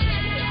next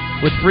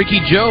with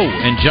Freaky Joe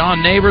and John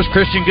Neighbors.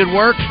 Christian, good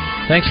work.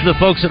 Thanks to the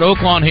folks at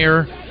Oaklawn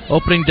here.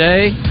 Opening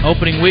day,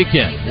 opening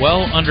weekend,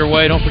 well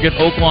underway. Don't forget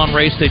Oaklawn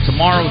Race Day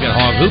tomorrow. We got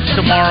Hog Hoops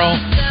tomorrow,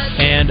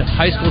 and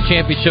high school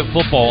championship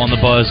football on the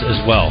buzz as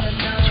well.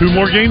 2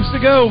 more games to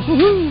go.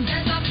 Woohoo!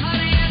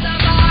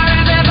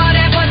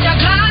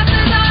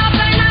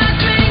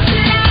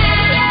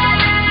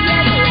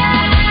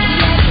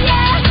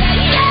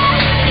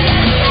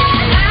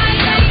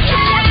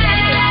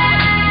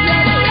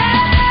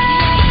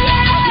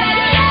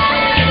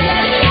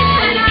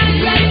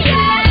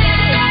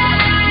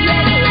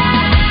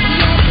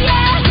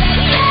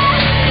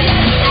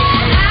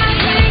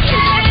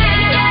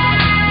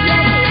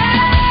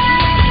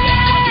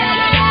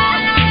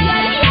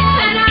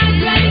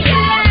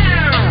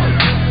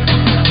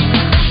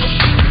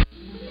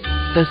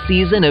 The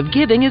season of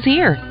giving is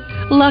here.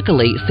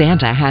 Luckily,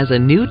 Santa has a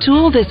new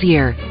tool this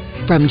year.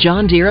 From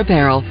John Deere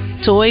Apparel,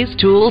 toys,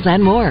 tools,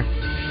 and more.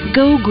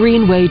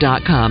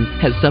 GoGreenway.com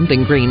has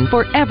something green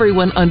for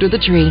everyone under the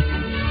tree.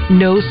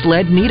 No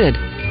sled needed.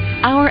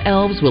 Our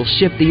elves will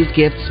ship these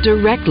gifts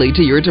directly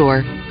to your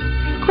door.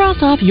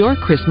 Cross off your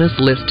Christmas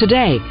list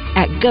today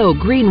at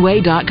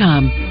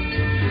GoGreenway.com.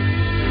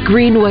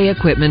 Greenway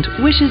Equipment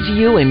wishes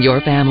you and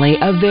your family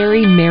a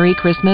very Merry Christmas